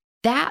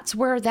 That's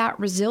where that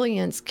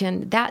resilience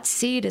that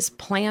seed is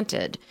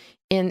planted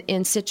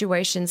in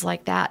situations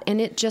like that,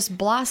 and it just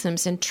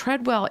blossoms. And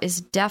Treadwell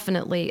is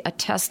definitely a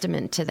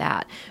testament to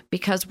that,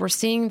 because we're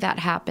seeing that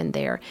happen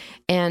there.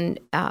 And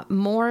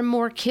more and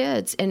more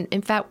kids, and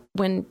in fact,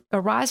 when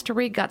Arise to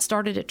Read got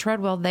started at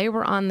Treadwell, they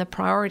were on the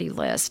priority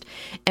list.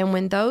 And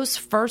when those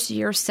first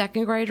year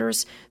second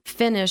graders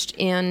finished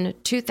in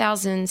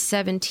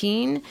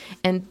 2017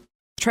 and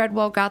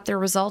Treadwell got their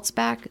results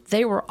back,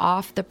 they were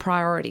off the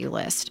priority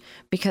list,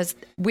 because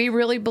we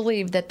really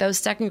believe that those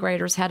second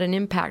graders had an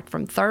impact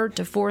from third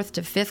to fourth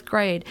to fifth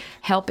grade,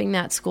 helping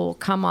that school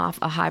come off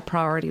a high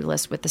priority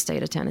list with the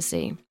state of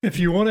Tennessee. If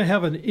you want to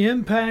have an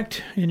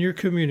impact in your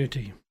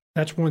community,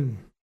 that's one.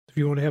 If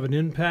you want to have an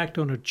impact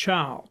on a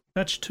child,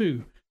 that's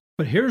two.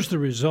 But here's the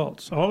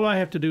results. All I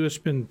have to do is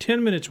spend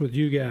 10 minutes with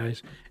you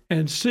guys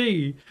and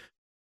see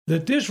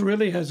that this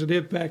really has an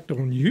impact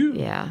on you.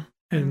 Yeah.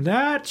 And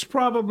that's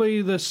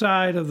probably the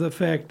side of the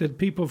fact that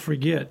people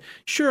forget.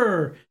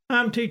 Sure,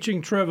 I'm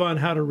teaching Trevon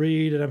how to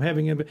read, and I'm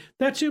having him.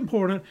 That's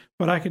important,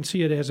 but I can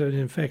see it as an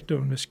effect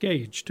on Miss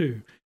Gage,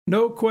 too.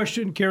 No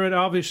question, Karen,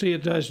 obviously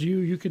it does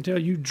you. You can tell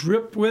you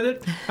drip with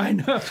it. I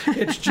know,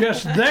 it's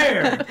just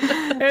there.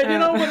 And you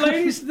know what,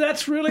 ladies,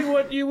 that's really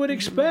what you would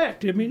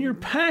expect. I mean, you're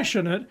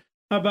passionate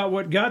about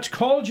what God's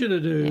called you to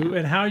do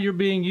and how you're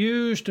being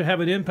used to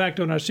have an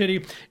impact on our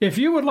city. If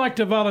you would like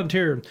to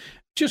volunteer,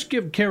 just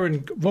give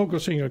Karen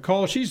Vogelsing a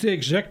call. She's the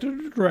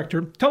executive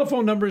director.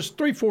 Telephone number is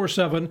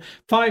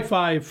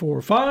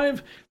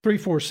 347-5545,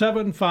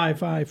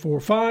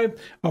 347-5545.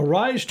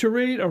 Arise to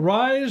Read,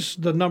 Arise,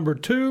 the number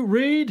 2,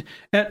 read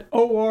at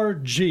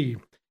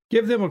ORG.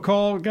 Give them a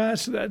call.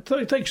 Guys,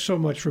 thanks so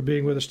much for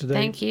being with us today.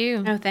 Thank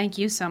you. Oh, thank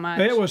you so much.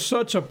 It was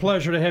such a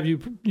pleasure to have you,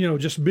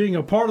 just being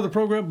a part of the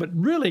program, but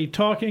really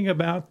talking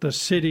about the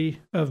city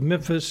of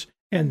Memphis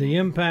and the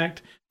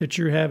impact that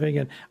you're having.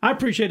 And I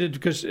appreciate it,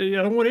 because I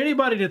don't want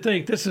anybody to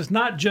think this is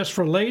not just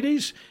for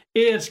ladies.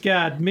 It's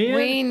got men.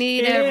 We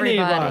need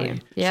everybody.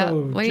 Yep,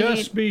 so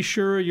just be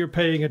sure you're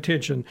paying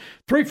attention.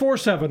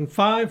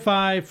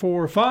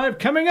 347-5545.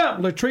 Coming up,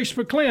 Latrice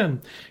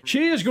McClin.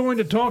 She is going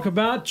to talk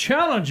about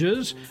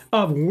challenges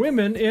of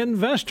women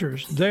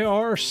investors. There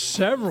are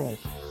several.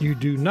 You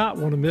do not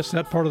want to miss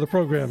that part of the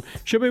program.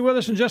 She'll be with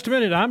us in just a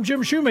minute. I'm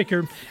Jim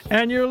Shoemaker,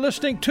 and you're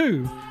listening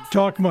to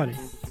Talk Money.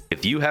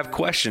 If you have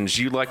questions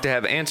you'd like to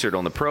have answered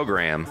on the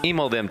program,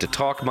 email them to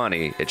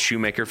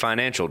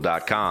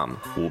talkmoney@shoemakerfinancial.com.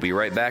 We'll be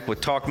right back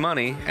with Talk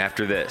Money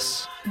after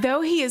this.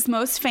 Though he is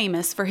most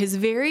famous for his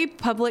very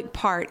public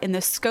part in the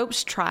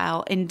Scopes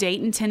trial in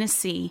Dayton,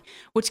 Tennessee,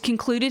 which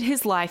concluded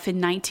his life in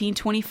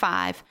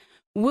 1925,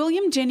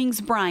 William Jennings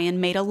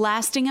Bryan made a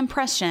lasting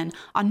impression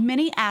on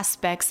many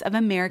aspects of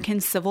American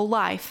civil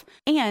life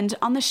and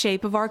on the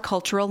shape of our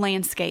cultural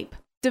landscape.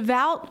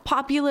 Devout,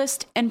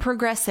 populist, and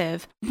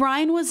progressive,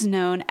 Bryan was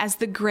known as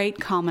the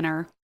Great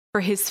Commoner for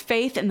his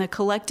faith in the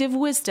collective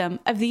wisdom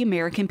of the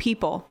American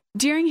people.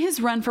 During his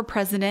run for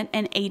president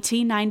in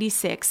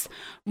 1896,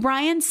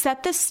 Bryan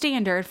set the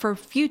standard for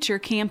future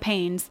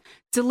campaigns,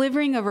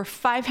 delivering over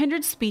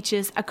 500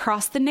 speeches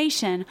across the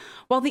nation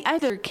while the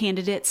other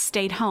candidates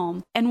stayed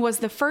home, and was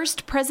the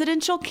first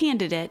presidential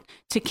candidate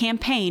to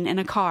campaign in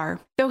a car.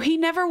 Though he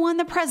never won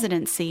the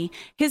presidency,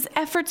 his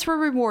efforts were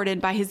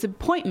rewarded by his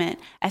appointment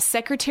as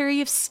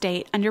Secretary of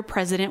State under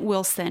President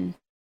Wilson.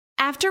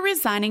 After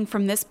resigning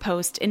from this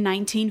post in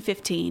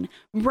 1915,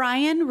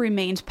 Bryan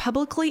remained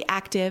publicly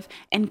active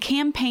and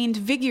campaigned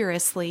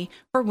vigorously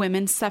for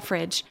women's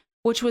suffrage,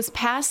 which was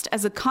passed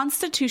as a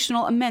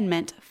constitutional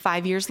amendment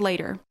 5 years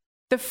later.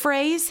 The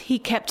phrase, "He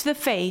kept the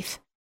faith,"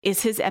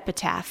 is his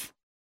epitaph.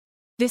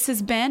 This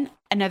has been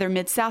another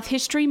Mid-South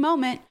History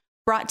Moment,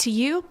 brought to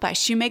you by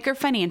Shoemaker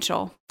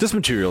Financial. This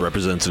material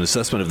represents an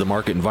assessment of the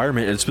market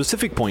environment at a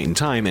specific point in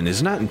time and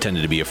is not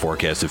intended to be a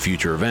forecast of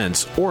future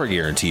events or a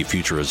guarantee of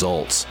future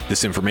results.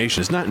 This information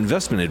is not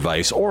investment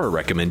advice or a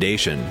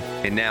recommendation.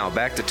 And now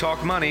back to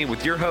Talk Money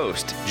with your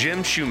host,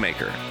 Jim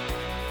Shoemaker.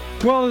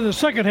 Well, in the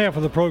second half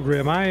of the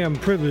program, I am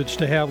privileged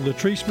to have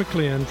Latrice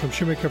McClin from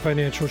Shoemaker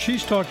Financial.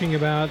 She's talking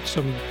about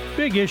some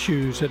big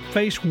issues that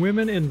face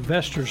women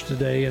investors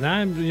today.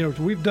 And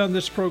we've done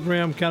this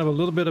program kind of a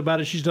little bit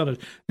about it. She's done an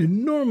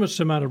enormous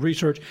amount of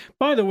research.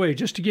 By the way,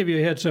 just to give you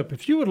a heads up,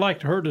 if you would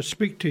like her to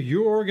speak to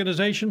your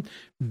organization,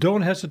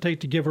 don't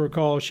hesitate to give her a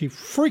call. She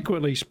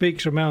frequently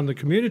speaks around the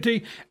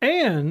community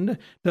and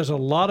does a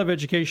lot of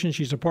education.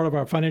 She's a part of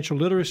our financial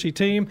literacy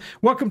team.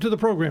 Welcome to the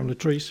program,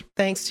 Latrice.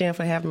 Thanks, Jim,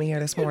 for having me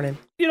here this morning.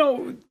 You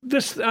know,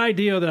 this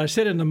idea that I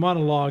said in the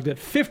monologue that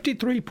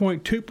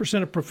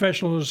 53.2% of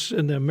professionals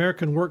in the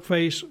American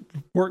workplace,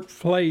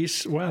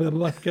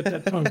 well, I get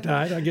that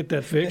tongue-tied, I get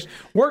that fixed,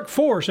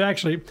 workforce,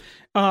 actually,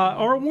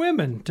 are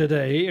women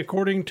today,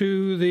 according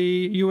to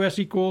the U.S.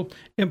 Equal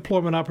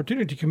Employment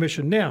Opportunity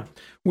Commission. Now,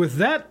 with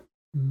that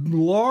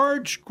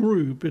large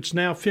group, it's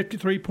now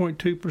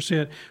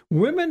 53.2%,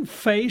 women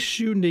face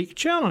unique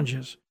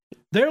challenges.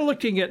 They're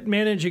looking at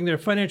managing their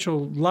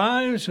financial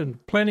lives and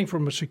planning for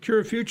a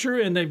secure future,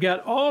 and they've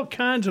got all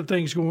kinds of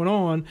things going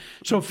on.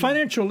 So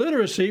financial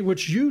literacy,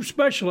 which you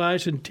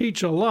specialize and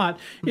teach a lot,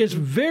 is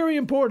very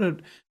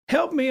important.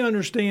 Help me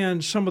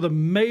understand some of the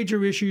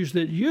major issues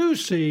that you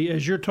see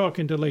as you're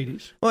talking to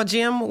ladies. Well,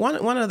 Jim,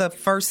 one of the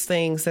first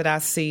things that I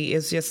see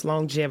is just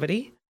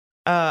longevity.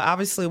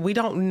 Obviously, we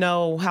don't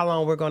know how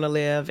long we're going to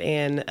live,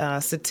 and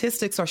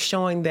statistics are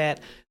showing that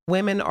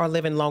women are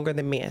living longer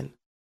than men.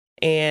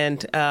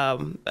 And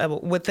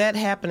with that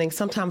happening,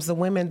 sometimes the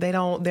women, they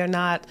don't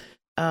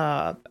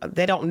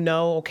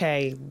know,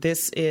 okay,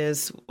 these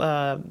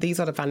are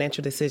the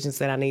financial decisions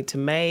that I need to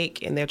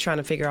make. And they're trying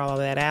to figure all of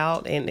that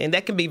out. And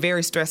that can be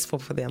very stressful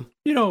for them.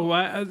 You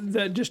know,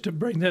 just to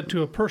bring that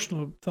to a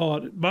personal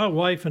thought, my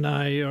wife and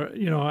I are,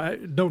 I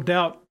no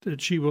doubt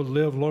that she will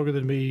live longer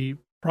than me,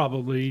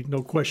 probably,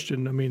 no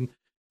question. I mean,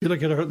 you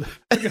look at her,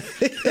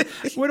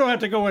 we don't have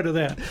to go into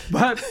that,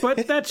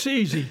 but that's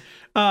easy.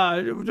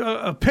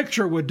 A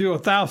picture would do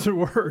 1,000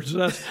 words.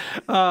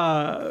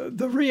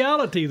 The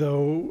reality,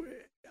 though,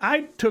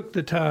 I took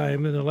the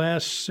time in the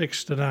last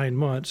 6 to 9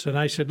 months, and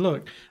I said,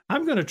 look,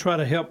 I'm going to try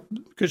to help,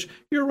 because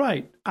you're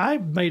right.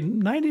 I've made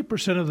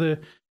 90% of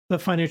the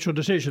financial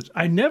decisions.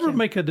 I never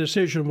make a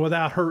decision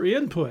without her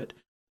input.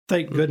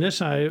 Thank goodness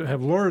I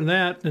have learned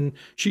that, and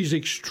she's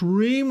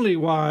extremely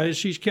wise.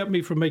 She's kept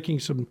me from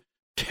making some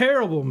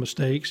terrible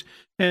mistakes.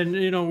 And,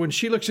 when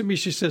she looks at me,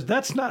 she says,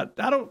 that's not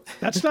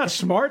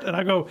smart. And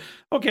I go,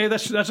 okay,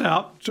 that's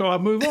out. So I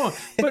move on.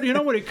 But,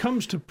 when it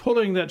comes to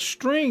pulling that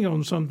string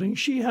on something,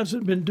 she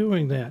hasn't been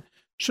doing that.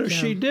 So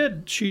she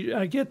did.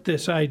 I get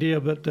this idea,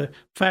 but the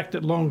fact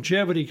that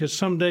longevity, because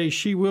someday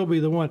she will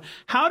be the one.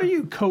 How do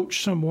you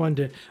coach someone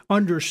to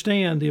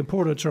understand the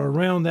importance or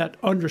around that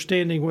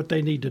understanding what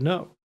they need to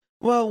know?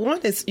 Well, one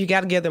is you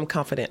got to give them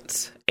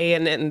confidence.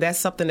 And that's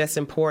something that's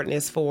important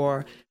is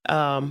for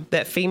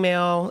that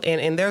female.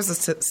 And there's a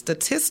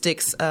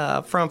statistics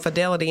from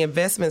Fidelity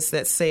Investments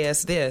that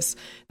says this,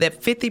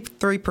 that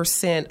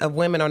 53% of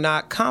women are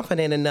not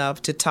confident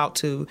enough to talk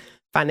to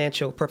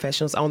financial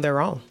professionals on their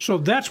own. So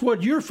that's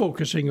what you're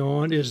focusing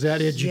on, is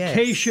that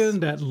education,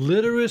 that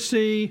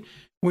literacy.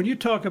 When you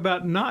talk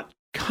about not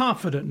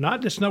confident,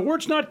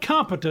 word's not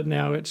competent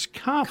now, it's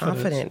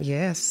confident,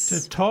 yes.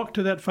 To talk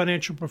to that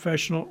financial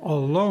professional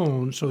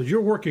alone. So you're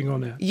working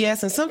on that.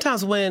 Yes, and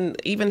sometimes when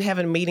even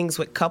having meetings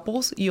with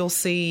couples, you'll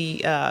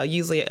see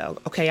usually,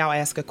 okay, I'll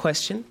ask a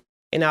question.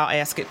 And I'll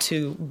ask it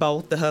to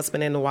both the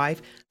husband and the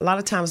wife. A lot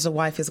of times the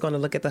wife is going to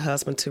look at the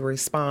husband to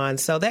respond.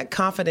 So that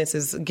confidence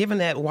is, giving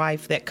that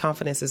wife that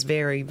confidence is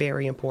very,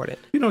 very important.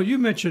 You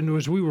mentioned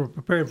as we were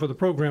preparing for the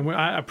program,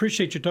 I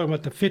appreciate you talking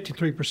about the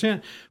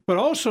 53%, but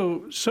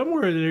also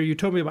somewhere there you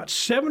told me about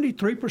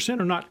 73%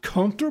 are not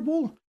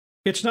comfortable.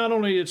 It's not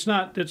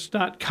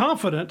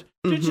confident.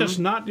 It's just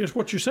not, just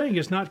what you're saying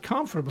is not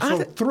comfortable.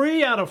 So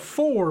 3 out of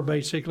 4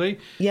 basically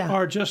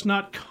are just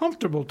not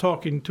comfortable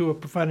talking to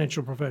a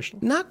financial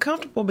professional. Not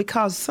comfortable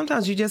because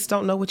sometimes you just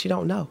don't know what you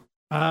don't know.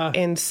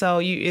 And so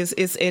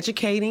it's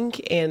educating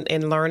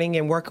and learning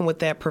and working with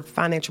that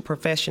financial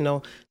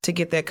professional to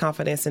get that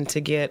confidence and to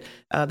get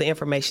the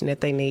information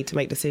that they need to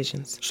make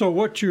decisions. So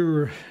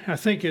I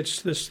think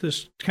it's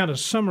this kind of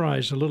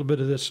summarize a little bit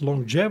of this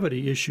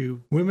longevity issue.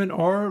 Women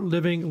are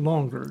living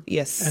longer.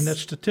 Yes. And that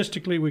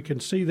statistically we can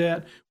see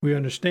that. We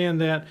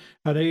understand that.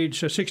 At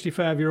age, a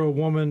 65-year-old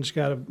woman's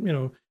got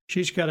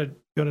she's going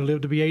to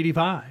live to be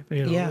 85.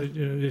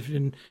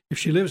 If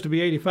she lives to be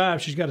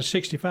 85, she's got a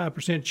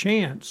 65%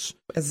 chance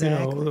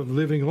of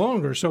living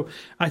longer. So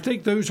I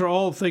think those are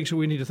all things that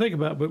we need to think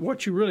about. But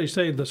what you really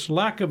say, this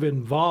lack of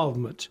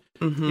involvement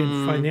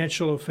in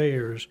financial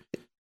affairs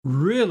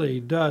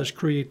really does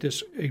create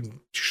this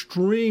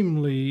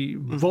extremely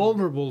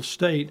vulnerable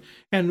state.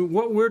 And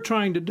what we're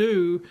trying to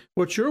do,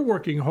 what you're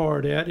working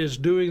hard at, is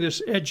doing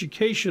this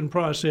education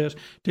process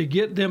to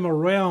get them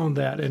around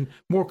that and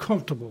more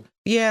comfortable.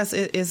 Yes,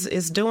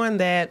 it's doing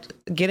that,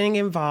 getting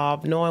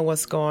involved, knowing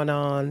what's going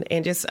on,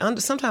 and just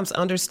sometimes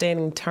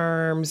understanding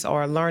terms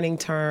or learning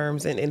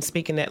terms and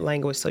speaking that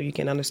language so you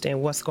can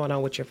understand what's going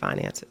on with your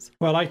finances.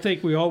 Well, I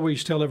think we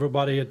always tell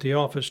everybody at the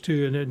office,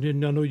 too, and I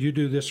know you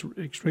do this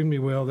extremely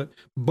well, that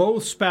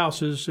both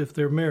spouses, if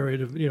they're married,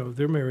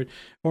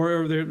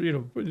 or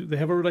they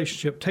have a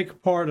relationship,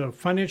 take part of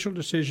financial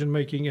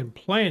decision-making and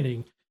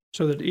planning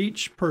so that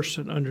each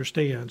person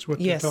understands what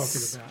you're talking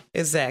about.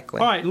 Exactly.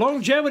 All right,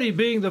 longevity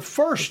being the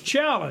first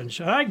challenge.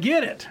 I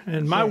get it,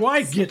 and my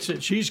wife gets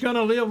it. She's going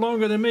to live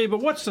longer than me, but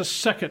what's the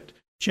second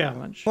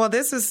challenge? Well,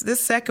 this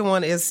second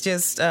one is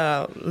just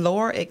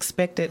lower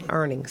expected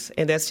earnings,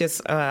 and that's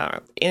just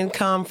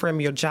income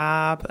from your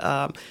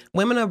job.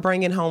 Women are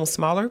bringing home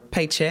smaller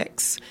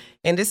paychecks.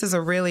 And this is a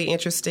really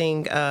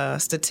interesting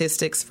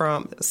statistic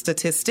from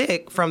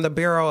the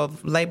Bureau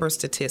of Labor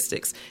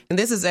Statistics. And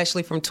this is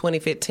actually from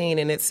 2015,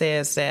 and it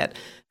says that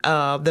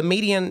the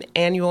median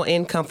annual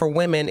income for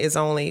women was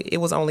only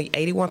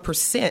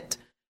 81%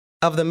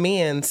 of the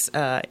men's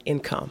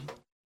income.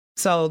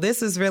 So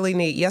this is really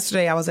neat.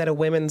 Yesterday, I was at a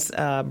women's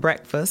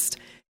breakfast,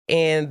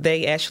 and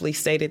they actually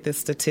stated the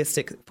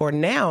statistic for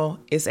now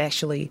is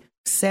actually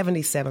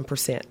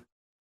 77%.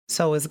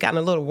 So it's gotten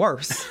a little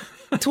worse.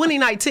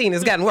 2019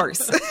 has gotten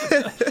worse.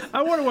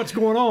 I wonder what's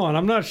going on.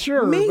 I'm not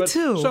sure. Me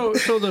too.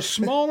 So the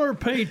smaller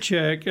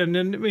paycheck, and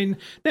then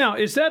now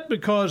is that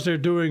because they're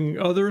doing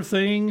other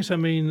things?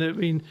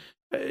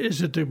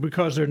 Is it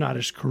because they're not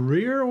as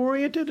career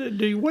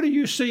oriented? What do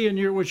you see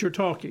in what you're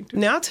talking to?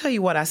 Now I'll tell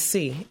you what I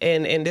see,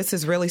 and this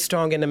is really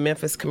strong in the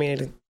Memphis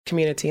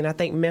community, and I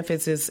think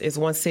Memphis is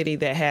one city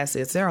that has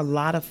this. There are a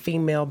lot of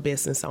female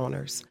business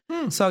owners.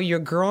 So you're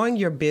growing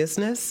your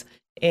business.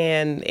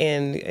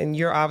 And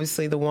you're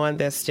obviously the one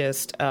that's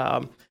just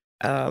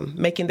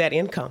making that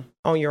income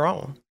on your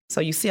own.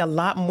 So you see a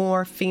lot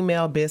more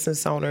female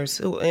business owners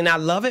and I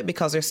love it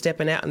because they're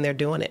stepping out and they're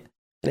doing it,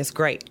 and it's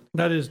great.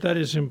 That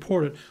is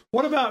important.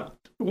 What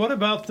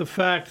about the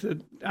fact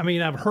that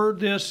I've heard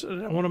this.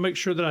 I want to make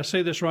sure that I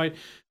say this right.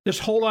 This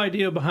whole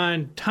idea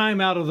behind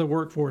time out of the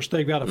workforce.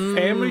 They've got a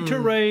family to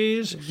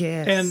raise,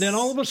 and then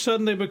all of a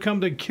sudden they become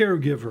the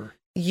caregiver.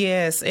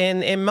 Yes,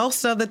 and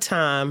most of the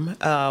time,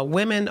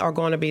 women are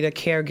going to be the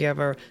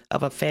caregiver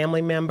of a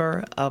family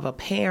member, of a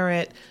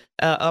parent,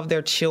 of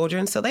their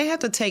children. So they have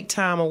to take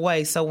time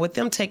away. So with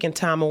them taking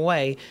time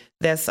away,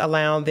 that's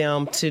allowing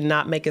them to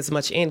not make as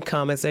much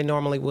income as they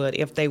normally would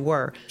if they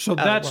were. So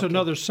that's working.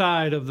 Another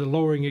side of the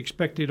lowering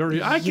expected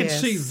earnings. I can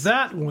see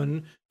that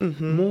one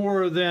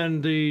more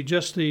than the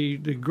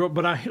growth.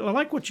 But I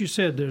like what you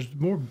said. There's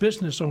more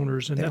business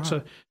owners, and that's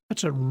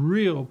a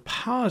real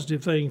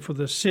positive thing for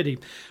the city.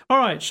 All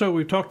right, so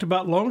we've talked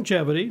about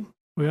longevity.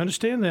 We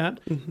understand that.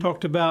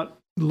 Talked about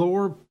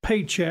lower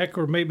paycheck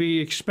or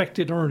maybe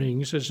expected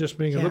earnings as just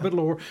being a little bit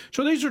lower.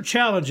 So these are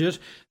challenges.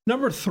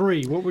 Number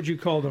 3, what would you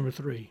call number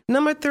 3?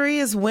 Number 3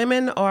 is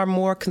women are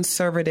more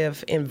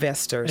conservative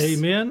investors.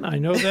 Amen. I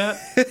know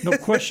that. No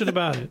question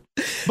about it.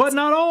 But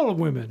not all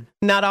women.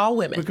 Not all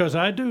women. Because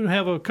I do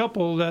have a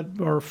couple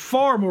that are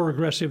far more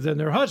aggressive than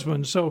their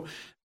husbands. So,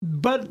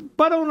 but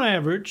on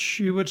average,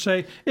 you would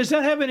say, does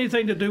that have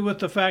anything to do with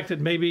the fact that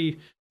maybe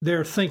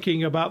they're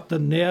thinking about the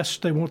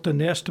nest? They want the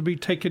nest to be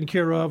taken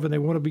care of, and they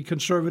want to be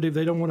conservative.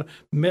 They don't want to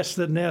mess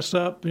the nest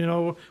up.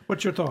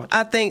 What's your thoughts?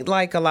 I think,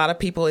 like a lot of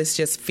people, it's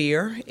just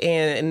fear.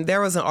 And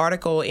there was an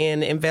article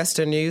in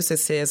Investor News that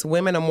says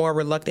women are more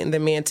reluctant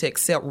than men to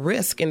accept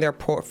risk in their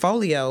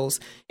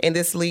portfolios, and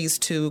this leads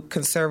to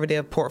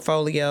conservative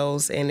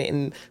portfolios.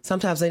 And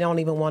sometimes they don't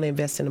even want to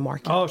invest in the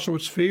market. Oh, so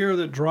it's fear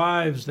that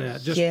drives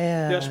that.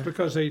 Just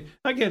because I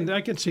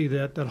can see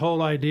that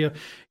whole idea.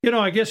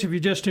 I guess if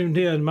you just tuned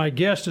in, my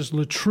guest is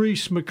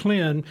Latrice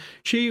McClin.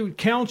 She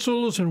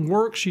counsels and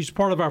works. She's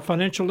part of our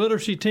financial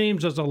literacy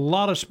teams, does a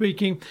lot of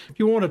speaking. If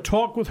you want to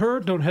talk with her,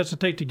 don't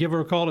hesitate to give her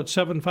a call at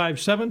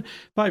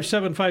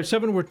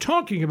 757-5757. We're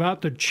talking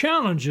about the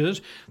challenges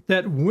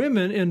that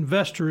women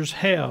investors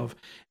have.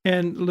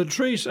 And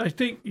Latrice, I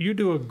think you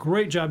do a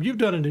great job. You've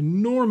done an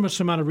enormous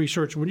amount of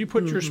research. When you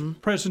put your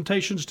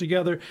presentations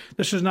together,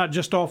 this is not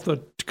just off the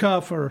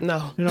cuff or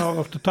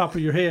off the top of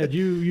your head.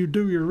 You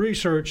do your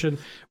research. And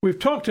we've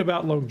talked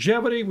about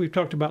longevity. We've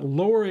talked about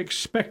lower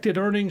expected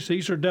earnings.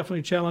 These are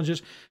definitely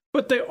challenges,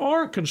 but they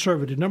are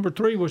conservative. Number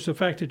 3 was the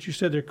fact that you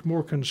said they're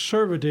more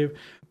conservative.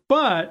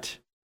 But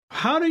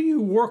how do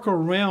you work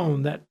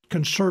around that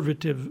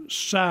conservative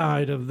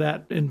side of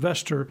that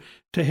investor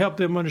to help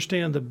them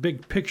understand the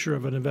big picture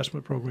of an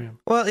investment program?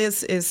 Well,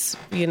 it's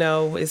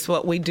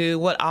what we do,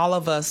 what all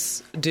of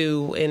us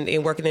do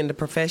in working in the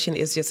profession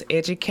is just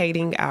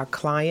educating our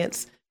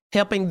clients,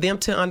 helping them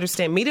to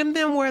understand, meeting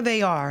them where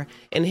they are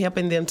and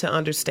helping them to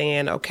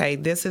understand, okay,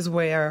 this is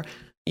where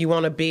you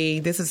want to be.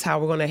 This is how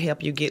we're going to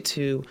help you get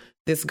to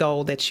this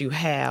goal that you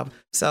have.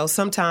 So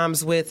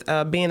sometimes with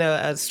being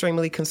an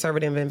extremely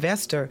conservative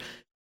investor,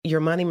 your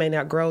money may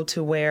not grow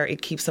to where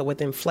it keeps up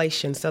with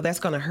inflation. So that's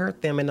going to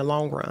hurt them in the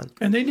long run.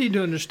 And they need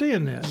to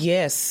understand that.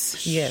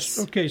 Yes.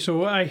 Okay,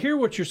 so I hear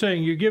what you're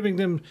saying. You're giving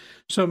them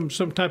some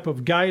type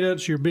of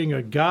guidance. You're being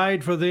a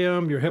guide for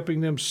them. You're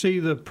helping them see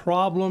the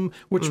problem,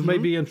 which may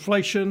be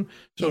inflation.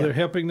 So they're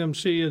helping them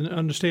see and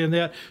understand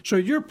that. So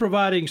you're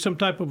providing some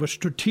type of a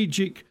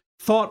strategic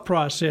thought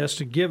process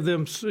to give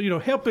them,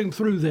 helping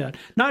through that.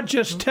 Not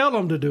just tell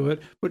them to do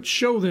it, but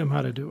show them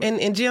how to do it.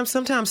 And Jim,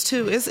 sometimes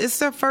too, it's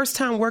their first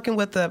time working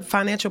with a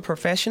financial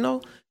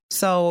professional.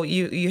 So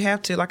you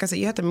have to, like I said,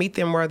 you have to meet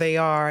them where they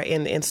are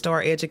and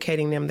start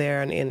educating them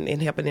there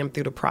and helping them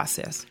through the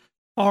process.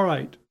 All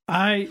right.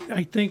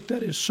 I think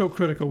that is so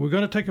critical. We're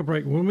going to take a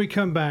break. When we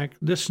come back,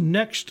 this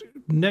next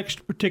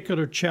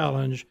particular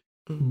challenge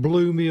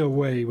blew me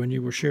away when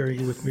you were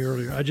sharing it with me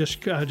earlier. I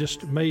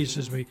just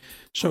amazes me.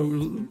 So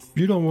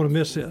you don't want to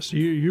miss this.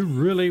 You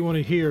really want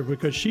to hear,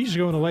 because she's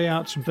going to lay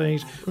out some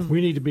things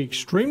we need to be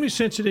extremely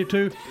sensitive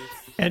to,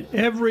 and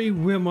every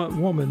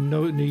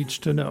woman needs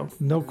to know.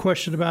 No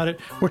question about it.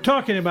 We're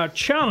talking about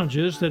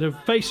challenges that are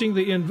facing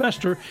the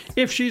investor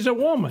if she's a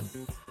woman.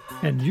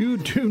 And you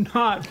do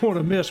not want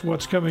to miss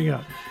what's coming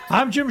up.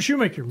 I'm Jim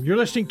Shoemaker. You're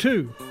listening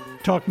to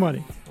Talk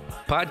Money.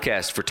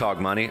 Podcasts for Talk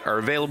Money are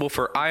available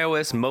for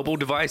iOS mobile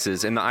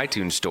devices in the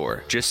iTunes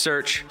Store. Just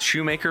search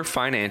Shoemaker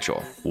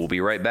Financial. We'll be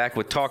right back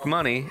with Talk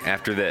Money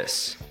after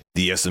this.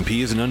 The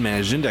S&P is an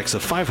unmanaged index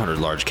of 500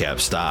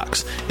 large-cap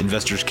stocks.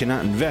 Investors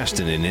cannot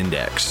invest in an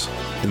index.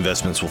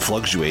 Investments will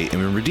fluctuate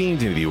and when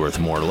redeemed may be worth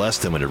more or less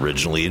than when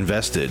originally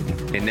invested.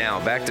 And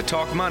now back to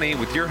Talk Money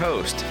with your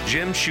host,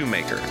 Jim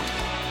Shoemaker.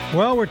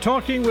 Well, we're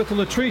talking with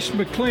Latrice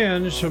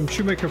McClins from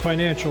Shoemaker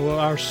Financial.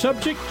 Our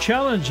subject,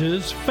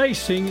 challenges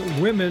facing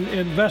women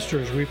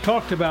investors. We've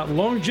talked about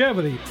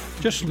longevity,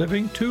 just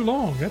living too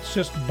long. That's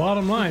just the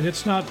bottom line.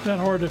 It's not that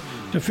hard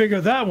to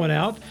figure that one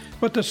out.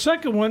 But the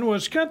second one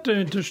was kind of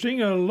interesting,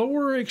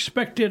 lower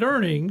expected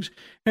earnings.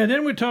 And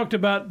then we talked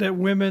about that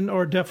women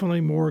are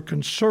definitely more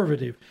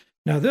conservative.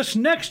 Now, this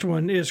next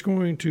one is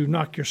going to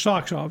knock your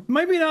socks off.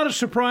 Maybe not a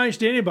surprise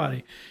to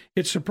anybody.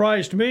 It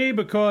surprised me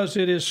because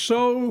it is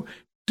so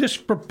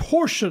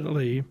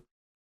disproportionately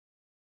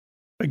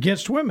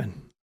against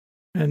women.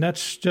 And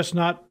that's just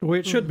not the way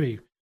it should be.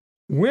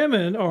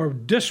 Women are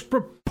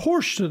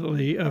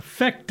disproportionately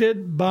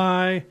affected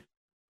by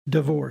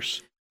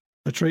divorce.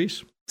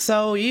 Latrice?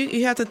 So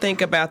you have to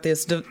think about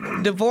this.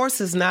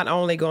 Divorce is not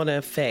only going to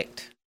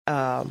affect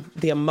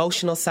the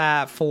emotional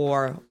side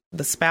for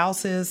the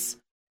spouses,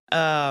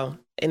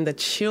 and the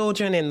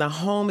children, and the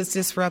home is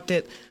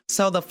disrupted.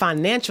 So the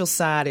financial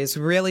side is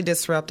really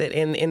disrupted.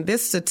 And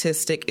this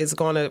statistic is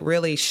going to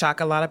really shock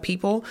a lot of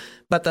people.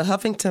 But the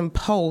Huffington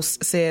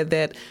Post said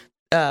that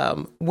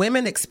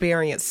women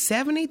experience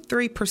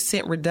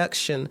 73%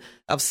 reduction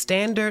of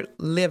standard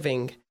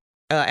living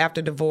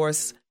after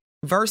divorce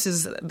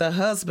versus the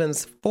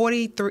husband's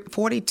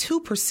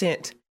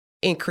 42%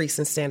 increase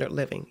in standard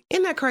living.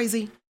 Isn't that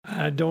crazy?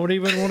 I don't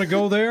even want to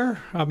go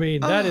there. I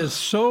mean, that is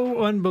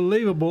so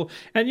unbelievable.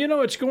 And,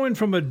 it's going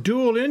from a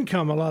dual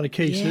income, a lot of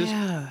cases,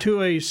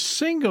 to a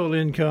single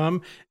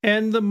income.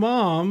 And the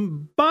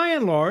mom, by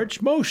and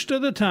large, most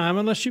of the time,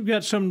 unless you've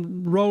got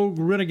some rogue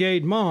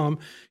renegade mom,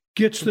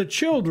 gets the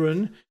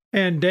children.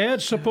 And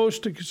dad's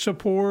supposed to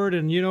support,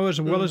 and as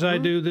well as I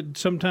do, that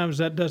sometimes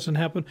that doesn't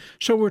happen.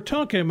 So we're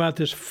talking about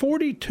this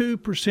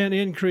 42%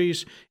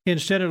 increase in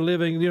standard of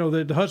living,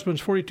 the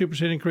husband's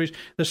 42% increase,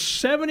 the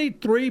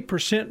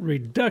 73%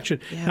 reduction.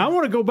 Yeah. Now, I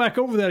want to go back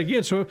over that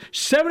again. So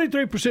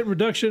 73%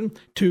 reduction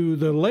to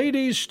the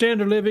lady's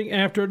standard of living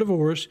after a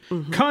divorce,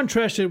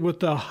 contrasted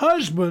with the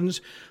husband's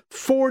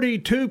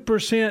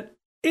 42%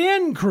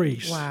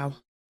 increase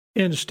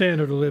in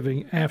standard of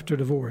living after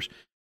divorce.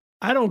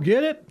 I don't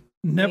get it.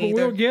 Never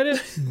will get it.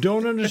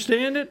 Don't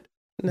understand it.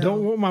 No.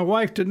 Don't want my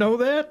wife to know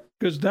that,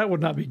 because that would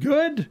not be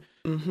good.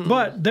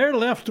 But they're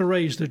left to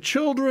raise the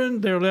children.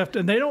 They're left,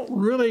 and they don't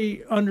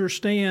really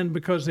understand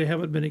because they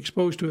haven't been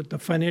exposed to it, the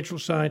financial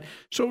side.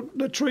 So,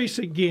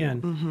 Latrice,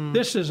 again,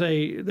 this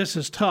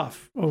is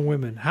tough on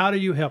women. How do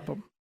you help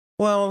them?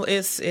 Well,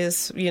 it's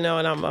and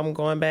I'm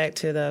going back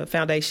to the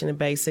foundation and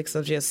basics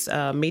of just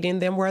meeting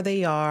them where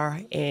they are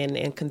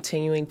and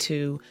continuing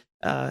to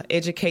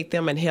educate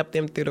them and help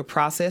them through the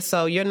process.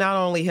 So you're not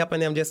only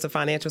helping them just the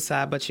financial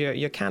side, but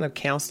you're kind of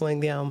counseling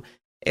them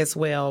as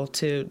well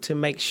to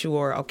make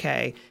sure,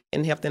 okay,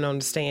 and help them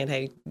understand,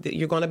 hey,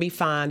 you're going to be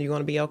fine, you're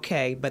going to be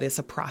okay, but it's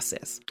a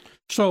process.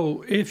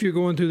 So if you're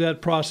going through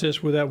that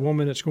process with that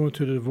woman that's going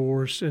through the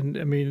divorce, and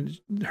I mean,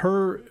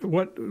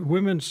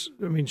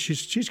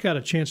 she's got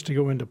a chance to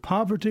go into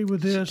poverty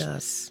with this. She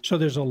does. So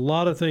there's a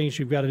lot of things.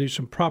 You've got to do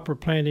some proper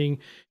planning.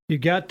 You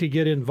got to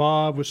get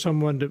involved with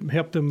someone to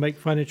help them make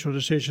financial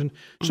decisions.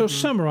 So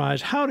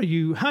summarize, how do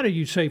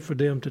you say for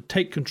them to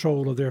take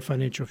control of their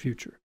financial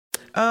future?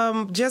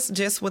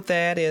 Just with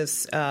that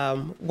is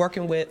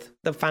working with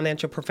the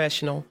financial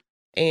professional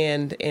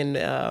and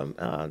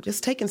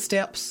just taking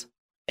steps.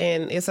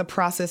 And it's a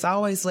process. I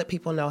always let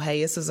people know,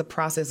 hey, this is a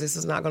process. This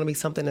is not going to be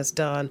something that's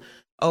done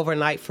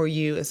overnight for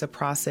you. It's a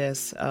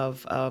process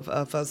of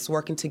us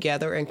working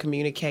together and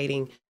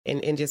communicating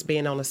and just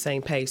being on the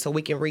same page so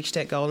we can reach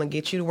that goal and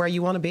get you to where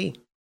you want to be.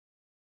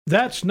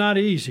 That's not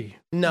easy.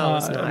 No,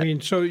 it's not. I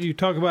mean, so you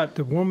talk about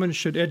the woman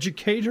should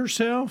educate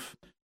herself.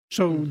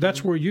 So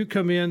that's where you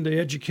come in, the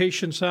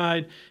education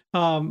side.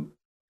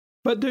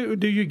 But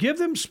do you give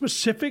them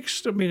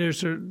specifics? I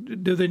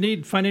mean, do they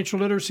need financial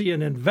literacy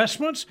in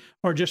investments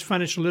or just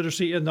financial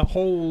literacy in the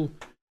whole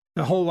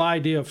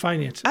idea of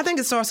finances? I think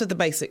it starts with the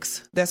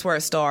basics. That's where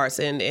it starts,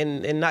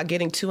 and not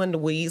getting too in the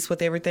weeds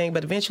with everything.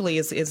 But eventually,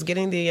 it's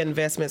getting the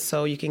investment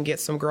so you can get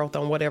some growth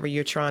on whatever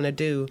you're trying to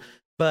do.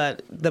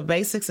 But the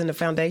basics and the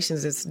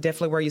foundations is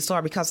definitely where you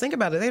start. Because think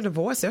about it, they're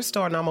divorced. They're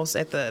starting almost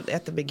at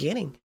the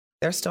beginning.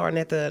 They're starting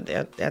at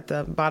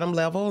the bottom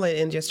level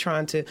and just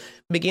trying to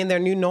begin their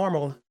new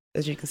normal,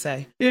 as you can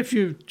say. If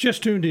you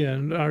just tuned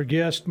in, my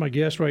guest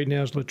right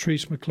now is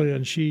Latrice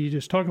McClin. She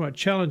is talking about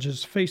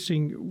challenges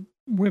facing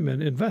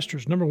women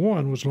investors. Number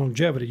one was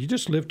longevity. You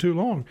just live too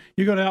long.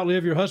 You're going to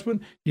outlive your husband.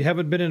 You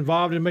haven't been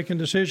involved in making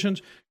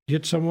decisions.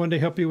 Get someone to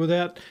help you with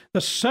that. The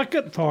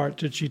second part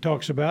that she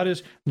talks about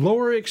is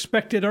lower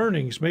expected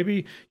earnings.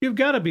 Maybe you've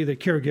got to be the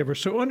caregiver.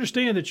 So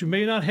understand that you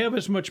may not have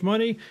as much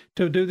money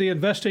to do the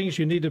investings.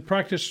 You need to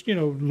practice,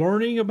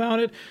 learning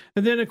about it.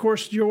 And then, of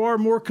course, you are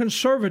more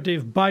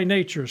conservative by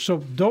nature.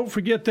 So don't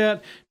forget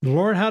that.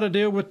 Learn how to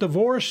deal with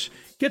divorce.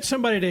 Get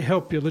somebody to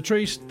help you.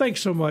 Latrice,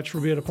 thanks so much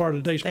for being a part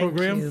of today's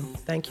program.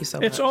 Thank you so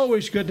much. It's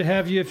always good to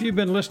have you. If you've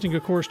been listening,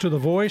 of course, to The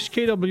Voice,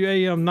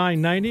 KWAM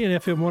 990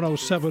 and FM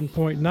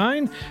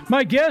 107.9.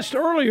 My guest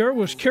earlier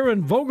was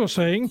Karen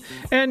Vogelsang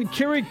and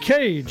Carrie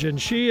Cage, and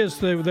she is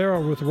there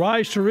with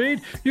Rise to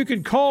Read. You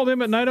can call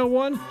them at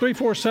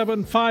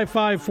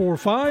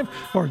 901-347-5545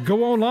 or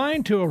go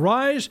online to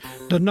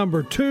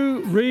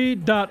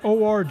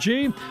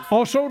arise2read.org.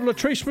 Also,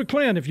 Latrice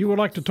McClin, if you would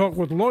like to talk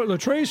with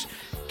Latrice,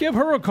 give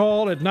her a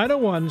call at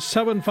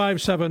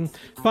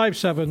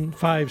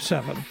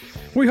 901-757-5757.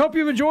 We hope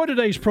you've enjoyed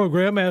today's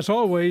program. As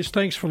always,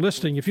 thanks for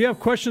listening. If you have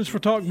questions for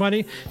Talk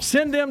Money,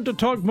 send them to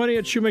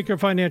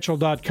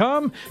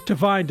talkmoney@shoemakerfinancial.com. To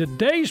find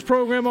today's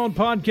program on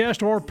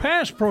podcast or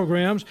past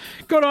programs,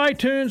 go to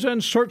iTunes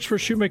and search for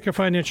Shoemaker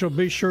Financial.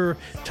 Be sure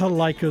to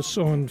like us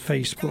on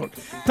Facebook.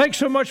 Thanks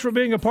so much for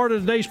being a part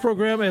of today's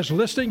program. As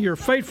listening, you're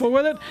faithful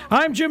with it.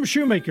 I'm Jim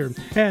Shoemaker,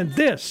 and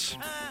this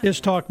is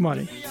Talk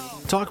Money.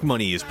 Talk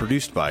Money is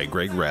produced by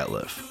Greg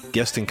Ratliff.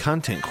 Guest and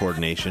content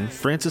coordination,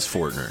 Francis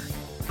Fortner.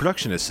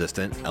 Production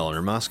assistant,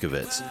 Eleanor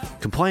Moskowitz.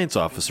 Compliance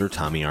officer,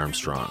 Tommy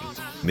Armstrong.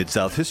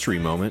 Mid-South History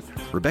Moment,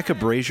 Rebecca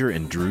Brazier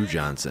and Drew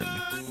Johnson.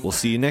 We'll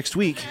see you next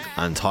week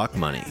on Talk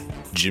Money.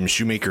 Jim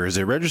Shoemaker is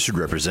a registered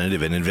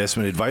representative and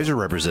investment advisor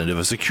representative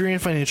of Securian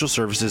Financial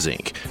Services,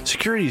 Inc.,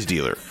 securities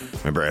dealer.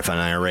 Member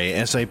FNIRA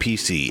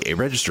SIPC, a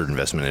registered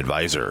investment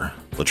advisor.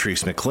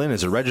 Latrice McClin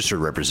is a registered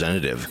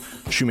representative.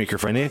 Shoemaker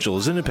Financial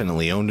is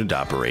independently owned and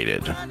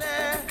operated.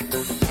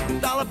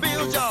 Dollar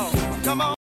bills, y'all. Come on.